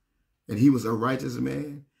place, and he was a righteous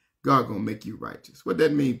man, God gonna make you righteous. What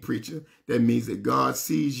that mean, preacher? That means that God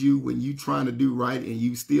sees you when you trying to do right and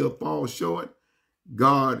you still fall short.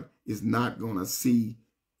 God is not gonna see,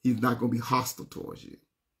 he's not gonna be hostile towards you.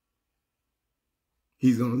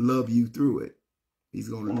 He's gonna love you through it. He's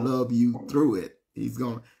gonna love you through it. He's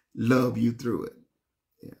gonna love you through it.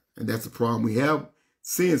 Yeah. And that's the problem we have.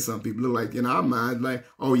 Seeing some people look like in our minds, like,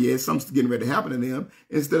 oh yeah, something's getting ready to happen to them.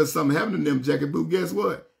 Instead of something happening to them, Jackie Boo, guess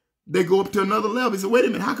what? They go up to another level. He said, wait a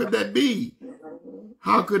minute, how could that be?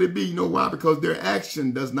 How could it be? You know why? Because their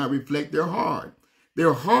action does not reflect their heart.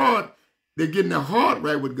 Their heart, they're getting their heart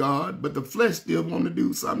right with God, but the flesh still want to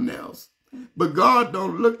do something else. But God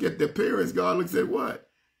don't look at the appearance. God looks at what?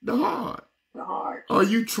 The heart. The heart. Are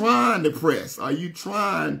you trying to press? Are you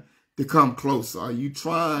trying to come closer? Are you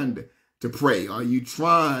trying to pray? Are you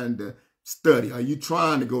trying to study? Are you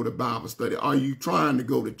trying to go to Bible study? Are you trying to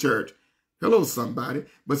go to church? Hello, somebody.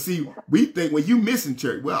 But see, we think, well, you missing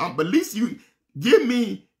church. Well, but at least you give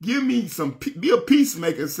me some, be a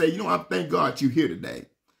peacemaker and say, you know, I thank God you here today.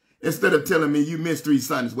 Instead of telling me you missed 3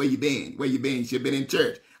 Sundays, where you been? Where you been? You should have been in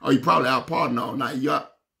church. Or you probably out partying all night.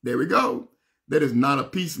 There we go. That is not a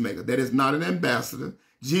peacemaker. That is not an ambassador.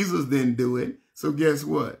 Jesus didn't do it. So guess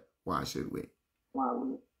what? Why should we? Why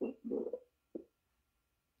we do it?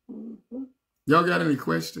 Mm-hmm. Y'all got any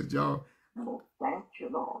questions, y'all? Thank you,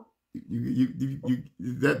 Lord.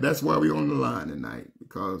 That's why we're on the line tonight,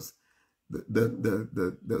 because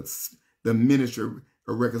the ministry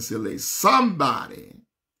of reconciliation, somebody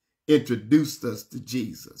introduced us to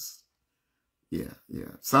Jesus. Yeah,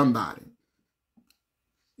 somebody.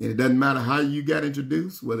 And it doesn't matter how you got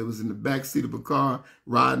introduced, whether it was in the back seat of a car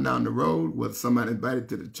riding down the road, whether somebody invited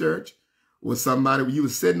to the church, or somebody, you were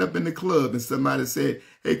sitting up in the club and somebody said,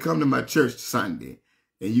 hey, come to my church Sunday.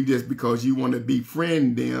 And you just, because you want to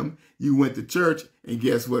befriend them, you went to church and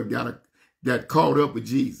guess what? Got caught up with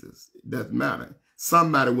Jesus. It doesn't matter.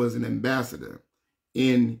 Somebody was an ambassador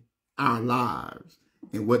in our lives.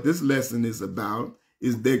 And what this lesson is about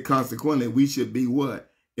is that consequently we should be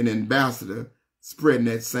what? An ambassador spreading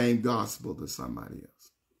that same gospel to somebody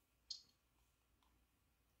else.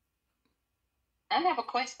 I have a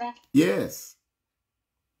question. Yes.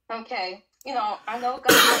 Okay. You know, I know God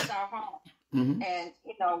bless our home. Mm-hmm. And,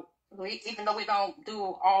 you know, even though we don't do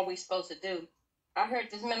all we're supposed to do, I heard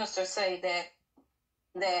this minister say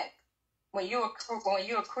that when you're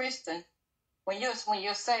a Christian, when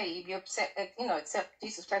you're saved, you accept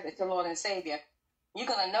Jesus Christ as your Lord and Savior, you're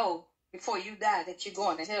gonna know before you die that you're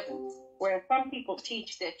going to heaven. Whereas some people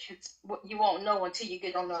teach that you won't know until you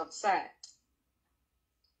get on the other side.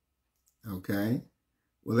 Okay.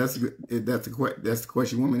 Well, that's good. That's the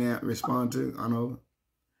question you want me to respond to. I know.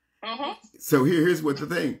 Mm-hmm. So here's what the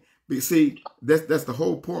thing. But see, that's the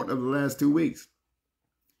whole point of the last 2 weeks.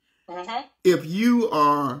 Mm-hmm. If you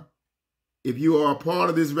are a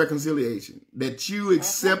part of this reconciliation, that you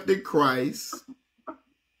accepted Christ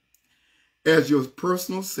as your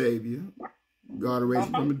personal Savior, God raised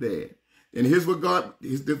him from the dead. And here's what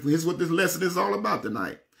this lesson is all about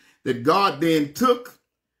tonight. That God then took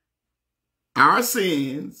our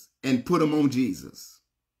sins and put them on Jesus.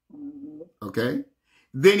 Okay?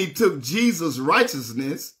 Then he took Jesus'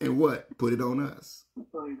 righteousness and what? Put it on us.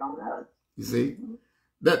 Put it on us. You see?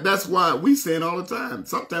 That's why we sin all the time.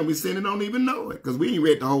 Sometimes we sin and don't even know it because we ain't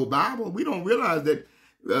read the whole Bible. We don't realize that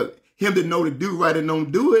him that know to do right and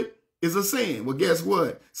don't do it is a sin. Well, guess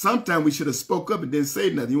what? Sometimes we should have spoke up and didn't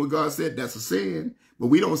say nothing. What God said, that's a sin. But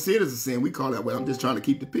we don't see it as a sin. We call that, well, I'm just trying to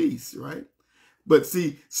keep the peace, right? But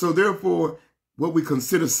see, so therefore, what we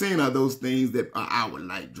consider sin are those things that are our,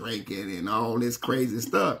 like drinking and all this crazy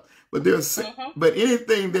stuff. But but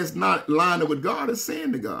anything that's not lined up with God is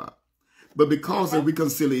sin to God. But because of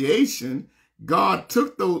reconciliation, God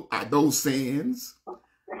took those sins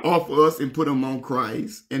off of us and put them on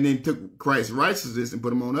Christ, and then took Christ's righteousness and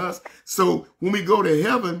put them on us. So when we go to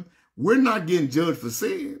heaven, we're not getting judged for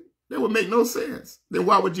sin. That would make no sense. Then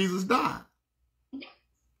why would Jesus die?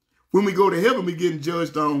 When we go to heaven, we're getting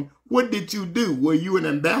judged on what did you do? Were you an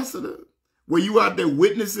ambassador? Were you out there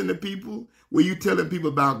witnessing to people? Were you telling people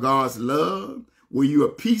about God's love? Were you a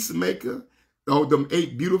peacemaker? Oh, them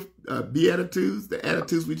 8 beautiful beatitudes, the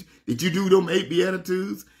attitudes. Did you do them 8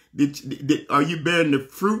 beatitudes? Are you bearing the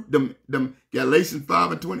fruit, them Galatians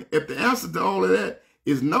 5 and 20? If the answer to all of that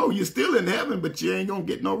is no, you're still in heaven, but you ain't going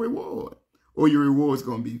to get no reward. Or your reward's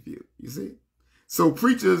going to be few, you see? So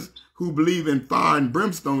preachers who believe in fire and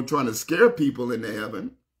brimstone trying to scare people into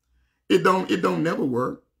heaven, it don't never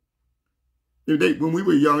work. When we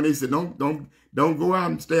were young, they said, don't go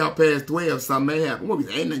out and stay out past 12. Something may happen. Well, we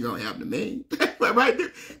said, ain't nothing going to happen to me. Right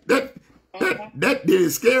there. That did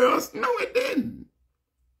it scare us? No, it didn't.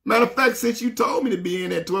 Matter of fact, since you told me to be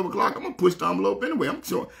in at 12 o'clock, I'm going to push the envelope anyway. I'm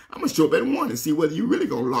going to show up at 1 and see whether you really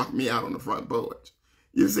going to lock me out on the front porch.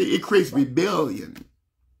 You see, it creates rebellion.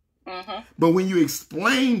 But when you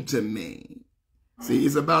explain to me, see,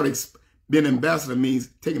 it's about being an ambassador means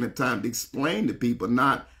taking the time to explain to people,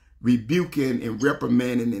 not rebuking and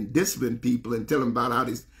reprimanding and disciplining people and telling them about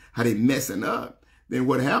how they messing up. Then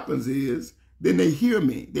what happens is, then they hear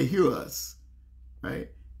me, they hear us, right?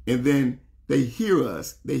 And then they hear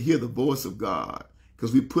us, they hear the voice of God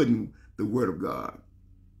because we put in the word of God,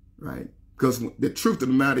 right? Because the truth of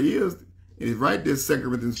the matter is, it is right there, 2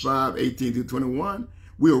 Corinthians 5, 18 through 21,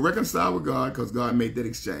 we are reconciled with God because God made that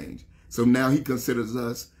exchange. So now he considers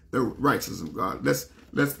us the righteousness of God. Let's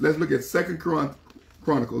look at 2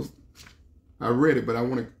 Chronicles. I read it, but I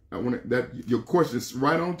want that your question is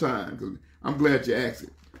right on time because I'm glad you asked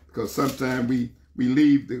it. Because sometimes we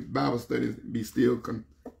leave the Bible studies and be still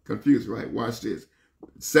confused, right? Watch this.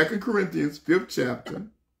 2 Corinthians, 5th chapter.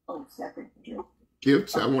 Oh, 2nd. 5th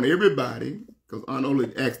chapter. I want everybody, because I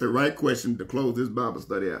only asked the right question to close this Bible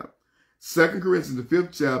study out. 2 Corinthians, the 5th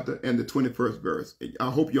chapter and the 21st verse.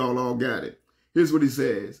 I hope y'all all got it. Here's what he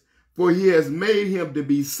says. For he has made him to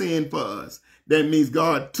be sin for us. That means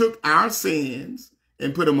God took our sins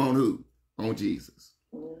and put them on who? On Jesus.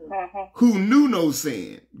 Who knew no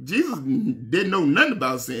sin. Jesus didn't know nothing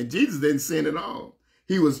about sin. Jesus didn't sin at all.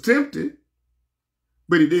 He was tempted,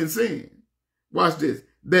 but he didn't sin. Watch this.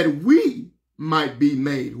 That we might be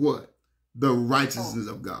made what? The righteousness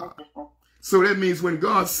of God. So that means when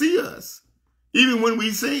God see us, even when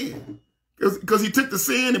we sin, because he took the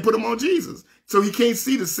sin and put them on Jesus. So he can't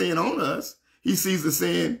see the sin on us. He sees the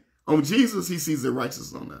sin on Jesus. He sees the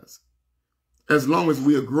righteousness on us. As long as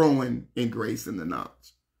we are growing in grace and the knowledge.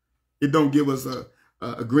 It don't give us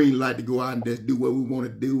a green light to go out and just do what we want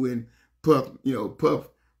to do and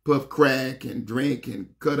puff crack and drink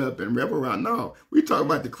and cut up and revel around. No, we talk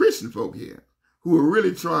about the Christian folk here who are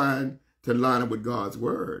really trying to line up with God's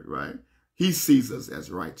word, right? He sees us as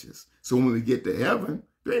righteous. So when we get to heaven,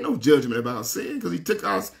 there ain't no judgment about sin because he took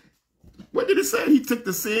us. What did it say? He took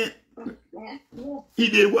the sin. He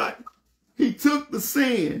did what? He took the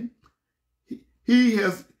sin. He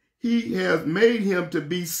has made him to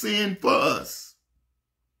be sin for us.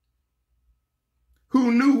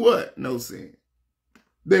 Who knew what? No sin.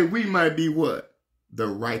 That we might be what? The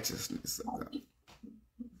righteousness of God.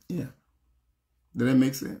 Yeah. Does that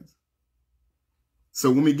make sense? So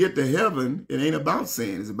when we get to heaven, it ain't about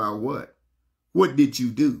sin. It's about what? What did you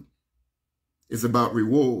do? It's about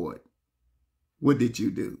reward. What did you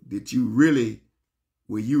do?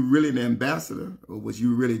 Were you really an ambassador, or was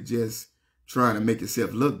you really just trying to make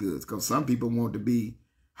yourself look good? Because some people want to be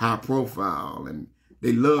high profile and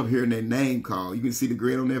they love hearing their name called. You can see the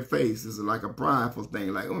grin on their face. It's like a prideful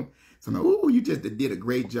thing. Like, oh, you just did a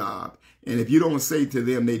great job. And if you don't say to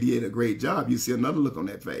them they did a great job, you see another look on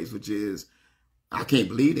their face, which is, I can't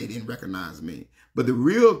believe they didn't recognize me. But the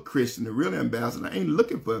real Christian, the real ambassador ain't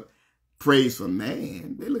looking for praise from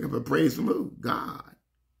man. They're looking for praise from who? God.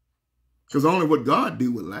 Because only what God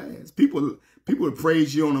do will last. People will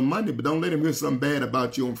praise you on a Monday, but don't let them hear something bad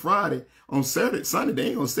about you on Friday. On Saturday, Sunday, they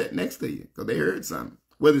ain't going to sit next to you because they heard something.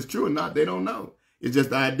 Whether it's true or not, they don't know. It's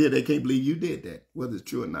just the idea they can't believe you did that, whether it's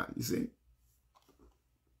true or not. You see,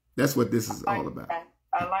 that's what this is all about.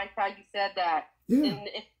 I like how you said that. Yeah. And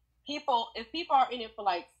if people are in it for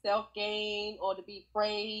like self gain or to be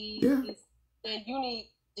praised, then you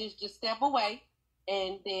need just step away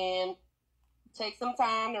and then take some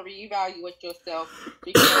time to reevaluate yourself,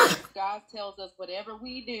 because God tells us whatever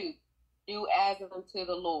we do as unto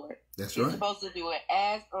the Lord. That's You're right. supposed to do it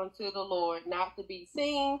as unto the Lord, not to be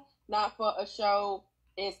seen, not for a show.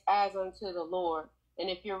 It's as unto the Lord. And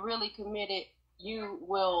if you're really committed, you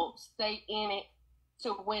will stay in it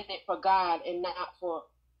to win it for God and not for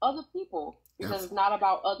other people. Because it's not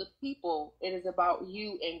about other people. It is about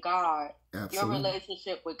you and God. Absolutely. Your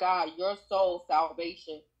relationship with God, your soul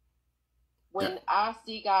salvation. When I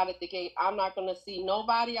see God at the gate, I'm not going to see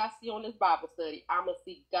nobody I see on this Bible study. I'm going to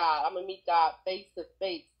see God. I'm going to meet God face to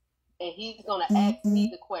face. And he's going to ask me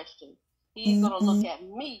the question. He's going to look at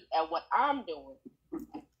me at what I'm doing.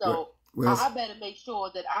 So I better make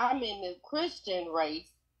sure that I'm in the Christian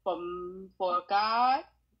race for God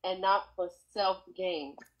and not for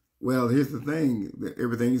self-gain. Well, here's the thing.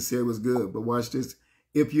 Everything you said was good. But watch this.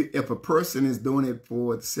 If a person is doing it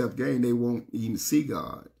for self-gain, they won't even see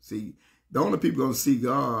God. See, the only people going to see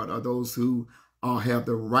God are those who have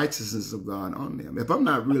the righteousness of God on them. If I'm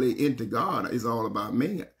not really into God, it's all about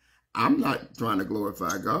me. I'm not trying to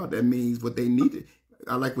glorify God. That means what they need to,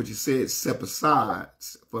 I like what you said, step aside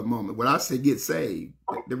for a moment. When I say get saved,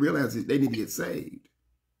 the real answer is they need to get saved.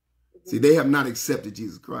 See, they have not accepted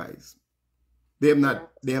Jesus Christ. They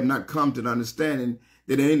have not come to the understanding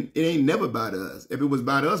that it ain't never about us. If it was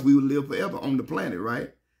about us, we would live forever on the planet,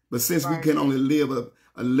 right? But since we can only live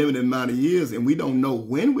a limited amount of years and we don't know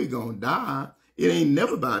when we're going to die, it ain't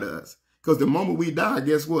never about us. Because the moment we die,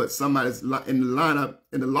 guess what? Somebody's in the lineup,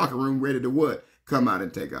 in the locker room, ready to what? Come out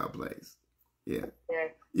and take our place. Yeah.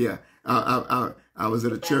 Yeah. I was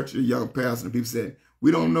at a church, a young pastor, and people said,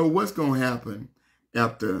 we don't know what's going to happen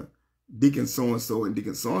after Deacon so-and-so and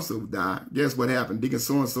Deacon so-and-so died. Guess what happened? Deacon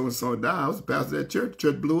so-and-so and so died. I was the pastor of that church. The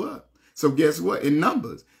church blew up. So guess what? In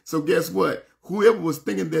numbers. So guess what? Whoever was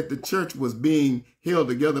thinking that the church was being held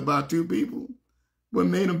together by two people, well,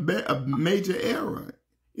 made a major error.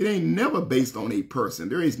 It ain't never based on a person.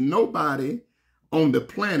 There is nobody on the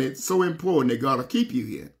planet so important that God will keep you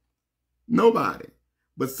here. Nobody.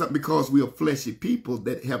 But because we are fleshy people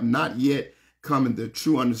that have not yet come into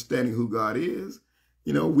true understanding who God is,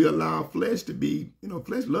 we allow flesh to be,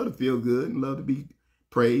 flesh love to feel good and love to be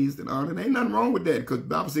praised and honored. There ain't nothing wrong with that, because the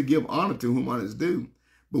Bible says give honor to whom honor is due.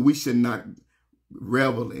 But we should not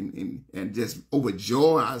revel and just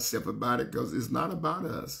overjoy ourselves about it, because it's not about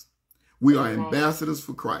us. We are ambassadors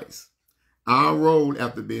for Christ. Our role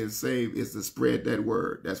after being saved is to spread that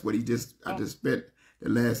word. That's what I just spent the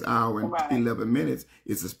last hour and 11 minutes,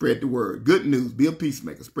 is to spread the word. Good news, be a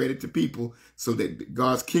peacemaker. Spread it to people so that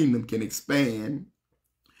God's kingdom can expand.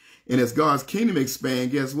 And as God's kingdom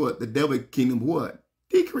expands, guess what? The devil's kingdom what?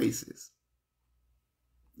 Decreases.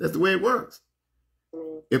 That's the way it works.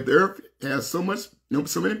 If the earth has so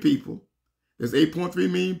many people, there's 8.3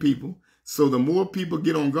 million people. So the more people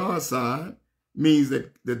get on God's side means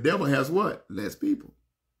that the devil has what? Less people.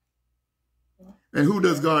 And who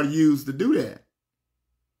does God use to do that?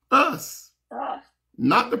 Us.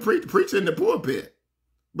 Not the preacher in the pulpit,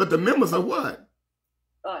 but the members of what?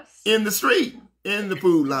 Us. In the street, in the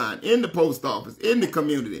food line, in the post office, in the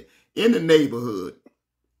community, in the neighborhood,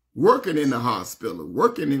 working in the hospital,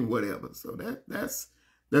 working in whatever. So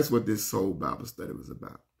that's what this whole Bible study was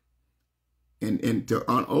about. And to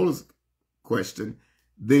Aunt Ola's question,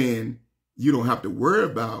 then you don't have to worry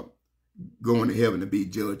about going to heaven to be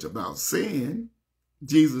judged about sin.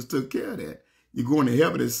 Jesus took care of that. You're going to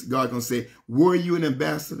heaven, God's going to say, were you an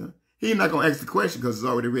ambassador? He's not going to ask the question because it's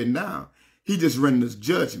already written down. He just renders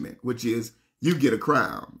judgment, which is you get a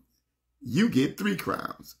crown. You get 3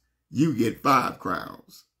 crowns. You get 5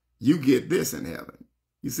 crowns. You get this in heaven.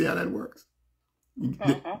 You see how that works?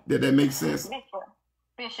 Did that make sense?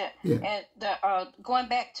 Bishop. Yeah. And going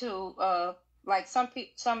back to like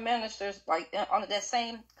some ministers, like on that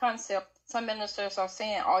same concept, some ministers are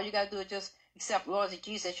saying all you got to do is just accept Lord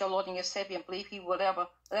Jesus, your Lord and your Savior, and believe He whatever,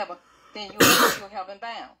 then you're heaven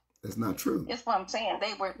bound. That's not true. That's what I'm saying.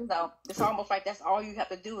 They were, it's almost like that's all you have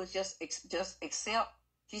to do is just accept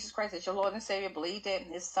Jesus Christ as your Lord and Savior, believe that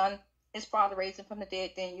His Son, His Father raised Him from the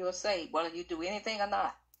dead, then you're saved, whether you do anything or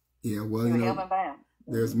not. Yeah, well, you're heaven bound.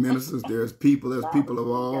 There's ministers, there's people of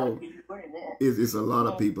all. It's a lot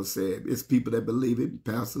of people said. It's people that believe it,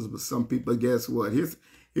 pastors, but some people, guess what? Here's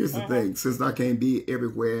the thing. Since I can't be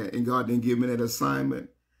everywhere and God didn't give me that assignment,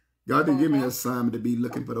 God didn't give me an assignment to be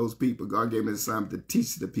looking for those people. God gave me an assignment to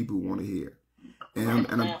teach the people who want to hear. And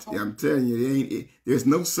I'm telling you, there's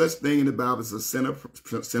no such thing in the Bible as a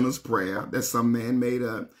sinner's prayer. That's some man made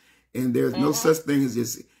up. And there's no such thing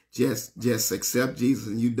as just accept Jesus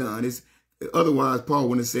and you done. It's otherwise Paul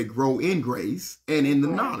wouldn't say grow in grace and in the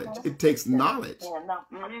knowledge. It takes knowledge.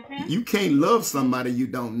 You can't love somebody you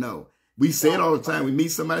don't know. We say it all the time. We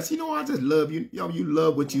meet somebody, say, I just love you. You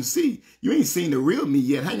love what you see. You ain't seen the real me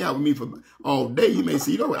yet. Hang out with me for all day. You may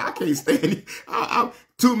say, what, I can't stand it.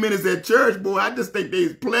 2 minutes at church, boy, I just think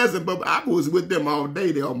they're pleasant, but I was with them all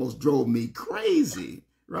day. They almost drove me crazy,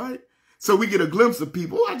 right? So we get a glimpse of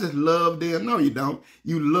people. I just love them. No, you don't.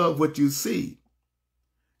 You love what you see.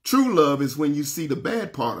 True love is when you see the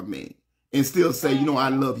bad part of me and still say, I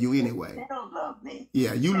love you anyway. They don't love me.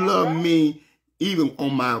 Yeah, you love me even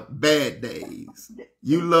on my bad days.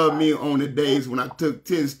 You love me on the days when I took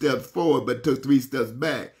 10 steps forward but took 3 steps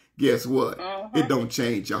back. Guess what? It don't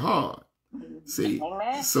change your heart. See?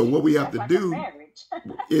 So what we have to do,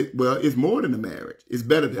 it's more than a marriage. It's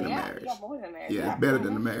better than a marriage. Yeah, it's better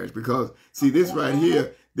than a marriage because, see, this right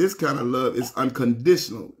here, this kind of love is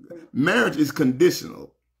unconditional. Marriage is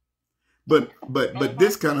conditional. But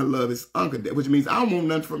this kind of love is unconditional, which means I don't want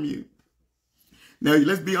nothing from you. Now,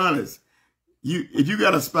 let's be honest. If you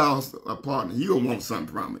got a spouse, a partner, you gonna want something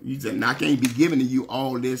from it. You say, I can't be giving to you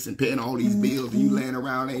all this and paying all these bills and you laying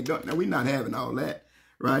around ain't done. Now, we're not having all that,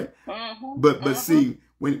 right? But see,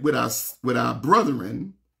 with our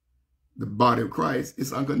brethren, the body of Christ,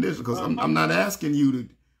 it's unconditional because I'm not asking you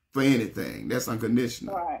for anything. That's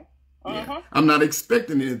unconditional. Right. Yeah. I'm not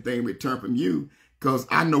expecting anything in return from you because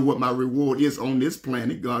I know what my reward is on this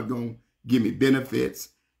planet. God gonna give me benefits.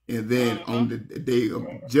 And then on the day of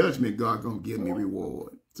judgment, God gonna give me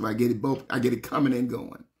reward. So I get it both. I get it coming and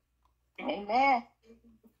going. Amen.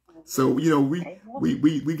 So we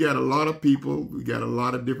got a lot of people. We got a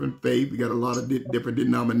lot of different faith. We got a lot of different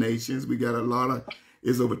denominations. We got a lot of.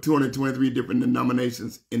 It's over 223 different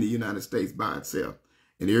denominations in the United States by itself,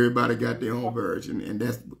 and everybody got their own version, and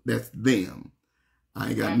that's them. I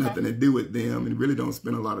ain't got nothing to do with them, and really don't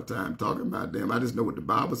spend a lot of time talking about them. I just know what the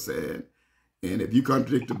Bible said. And if you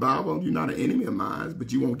contradict the Bible, you're not an enemy of mine,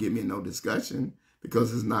 but you won't get me in no discussion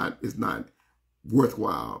because it's not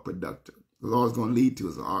worthwhile, productive. It's always going to lead to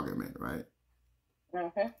is an argument, right?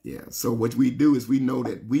 Yeah. So what we do is we know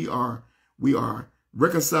that we are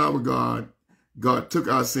reconciled with God. God took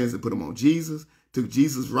our sins and put them on Jesus, took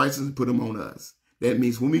Jesus' righteousness and put them on us. That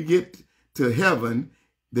means when we get to heaven,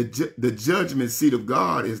 the judgment seat of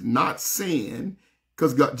God is not sin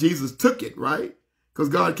because Jesus took it, right? Because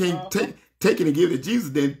God can't take it and give it to Jesus,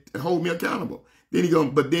 then hold me accountable. Then he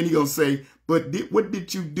gonna say, but what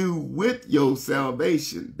did you do with your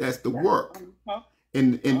salvation? That's the work.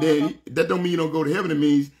 And then that don't mean you don't go to heaven. It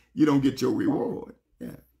means you don't get your reward.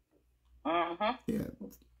 Yeah. Yeah.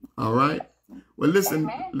 All right. Well, listen.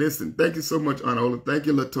 Thank you so much, Arnola. Thank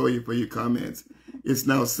you, Latoya, for your comments. It's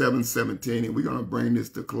now 7:17, and we're gonna bring this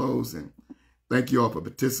to close. And thank you all for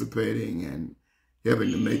participating and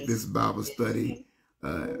helping to make this Bible study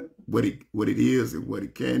what it is and what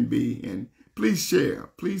it can be. And please share.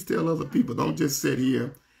 Please tell other people. Don't just sit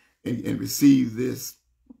here and receive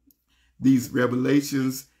these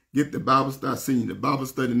revelations. Get the Bible, start sending you the Bible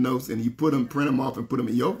study notes, and you print them off and put them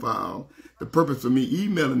in your file. The purpose for me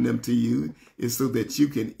emailing them to you is so that you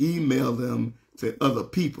can email them to other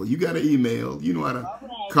people. You got an email. You know how to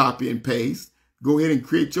copy and paste. Go ahead and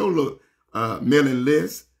create your little mailing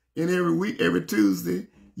list. And every week, every Tuesday,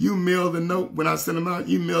 you mail the note. When I send them out,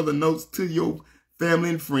 you mail the notes to your family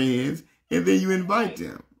and friends, and then you invite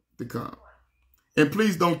them to come. And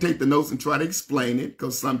please don't take the notes and try to explain it,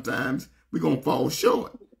 because sometimes we're going to fall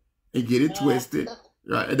short and get it twisted.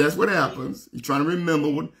 Right? And that's what happens. You're trying to remember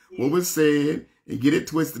what was said and get it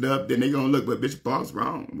twisted up. Then they're going to look, but Bishop Paul's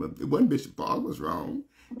wrong. Well, it wasn't Bishop Paul was wrong.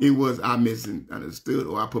 It was I misunderstood,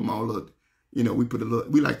 or I put my own little,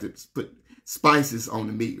 we like to put spices on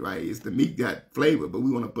the meat, right? It's the meat got flavor, but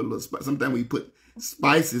we want to put a little spice. Sometimes we put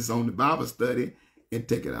spices on the Bible study and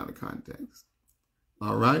take it out of context.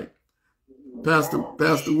 All right? Pastor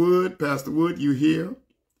Wood, you here?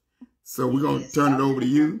 So we're going to turn it over to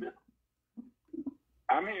you.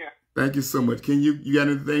 I'm here. Thank you so much. Can you got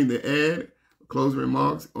anything to add, closing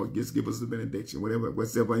remarks, or just give us a benediction,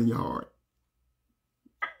 what's ever in your heart?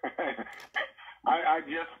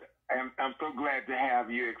 I'm so glad to have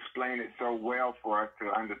you explain it so well for us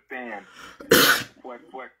to understand what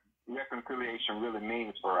reconciliation really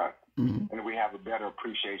means for us, and we have a better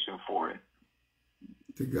appreciation for it.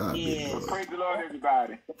 To God be glory. Praise the Lord,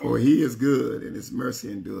 everybody. For he is good, and his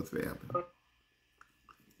mercy endureth forever.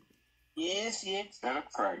 Yes. Let us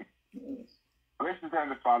pray. Gracious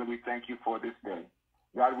Heavenly Father, we thank you for this day.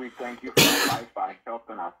 God, we thank you for our life, our health,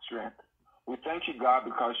 and our strength. We thank you, God,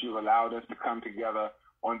 because you've allowed us to come together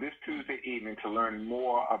on this Tuesday evening to learn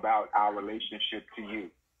more about our relationship to you.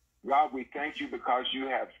 God, we thank you because you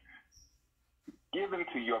have given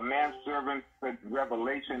to your manservant the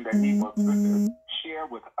revelation that he was going to share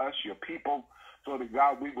with us, your people, so that,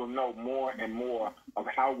 God, we will know more and more of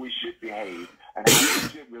how we should behave and how we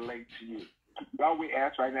should relate to you. God, we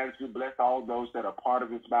ask right now that you bless all those that are part of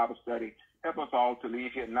this Bible study. Help us all to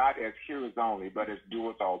leave here not as hearers only, but as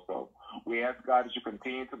doers also. We ask, God, that you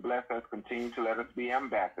continue to bless us, continue to let us be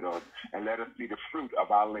ambassadors, and let us see the fruit of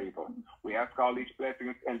our labor. We ask all these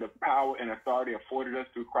blessings and the power and authority afforded us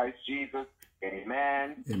through Christ Jesus.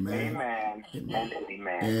 Amen, Amen. Amen, Amen. and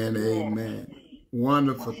amen. And amen.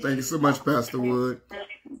 Wonderful. Thank you so much, Pastor Wood.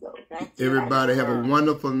 Everybody have a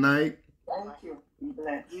wonderful night. Thank you. Be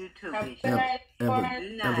blessed. You too, Have Bishop.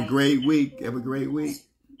 Have a great week. Have a great week.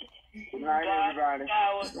 Good night, everybody.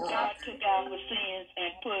 God took our sins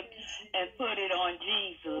and put it on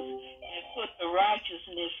Jesus and put the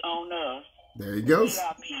righteousness on us. There you go. We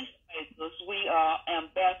are peacemakers. We are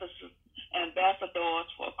ambassadors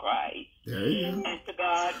for Christ. There you go. And to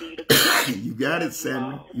God be the glory. You got it,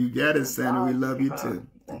 Sandra. You got it, Sandra. We love you too.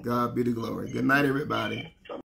 To God be the glory. Good night, everybody.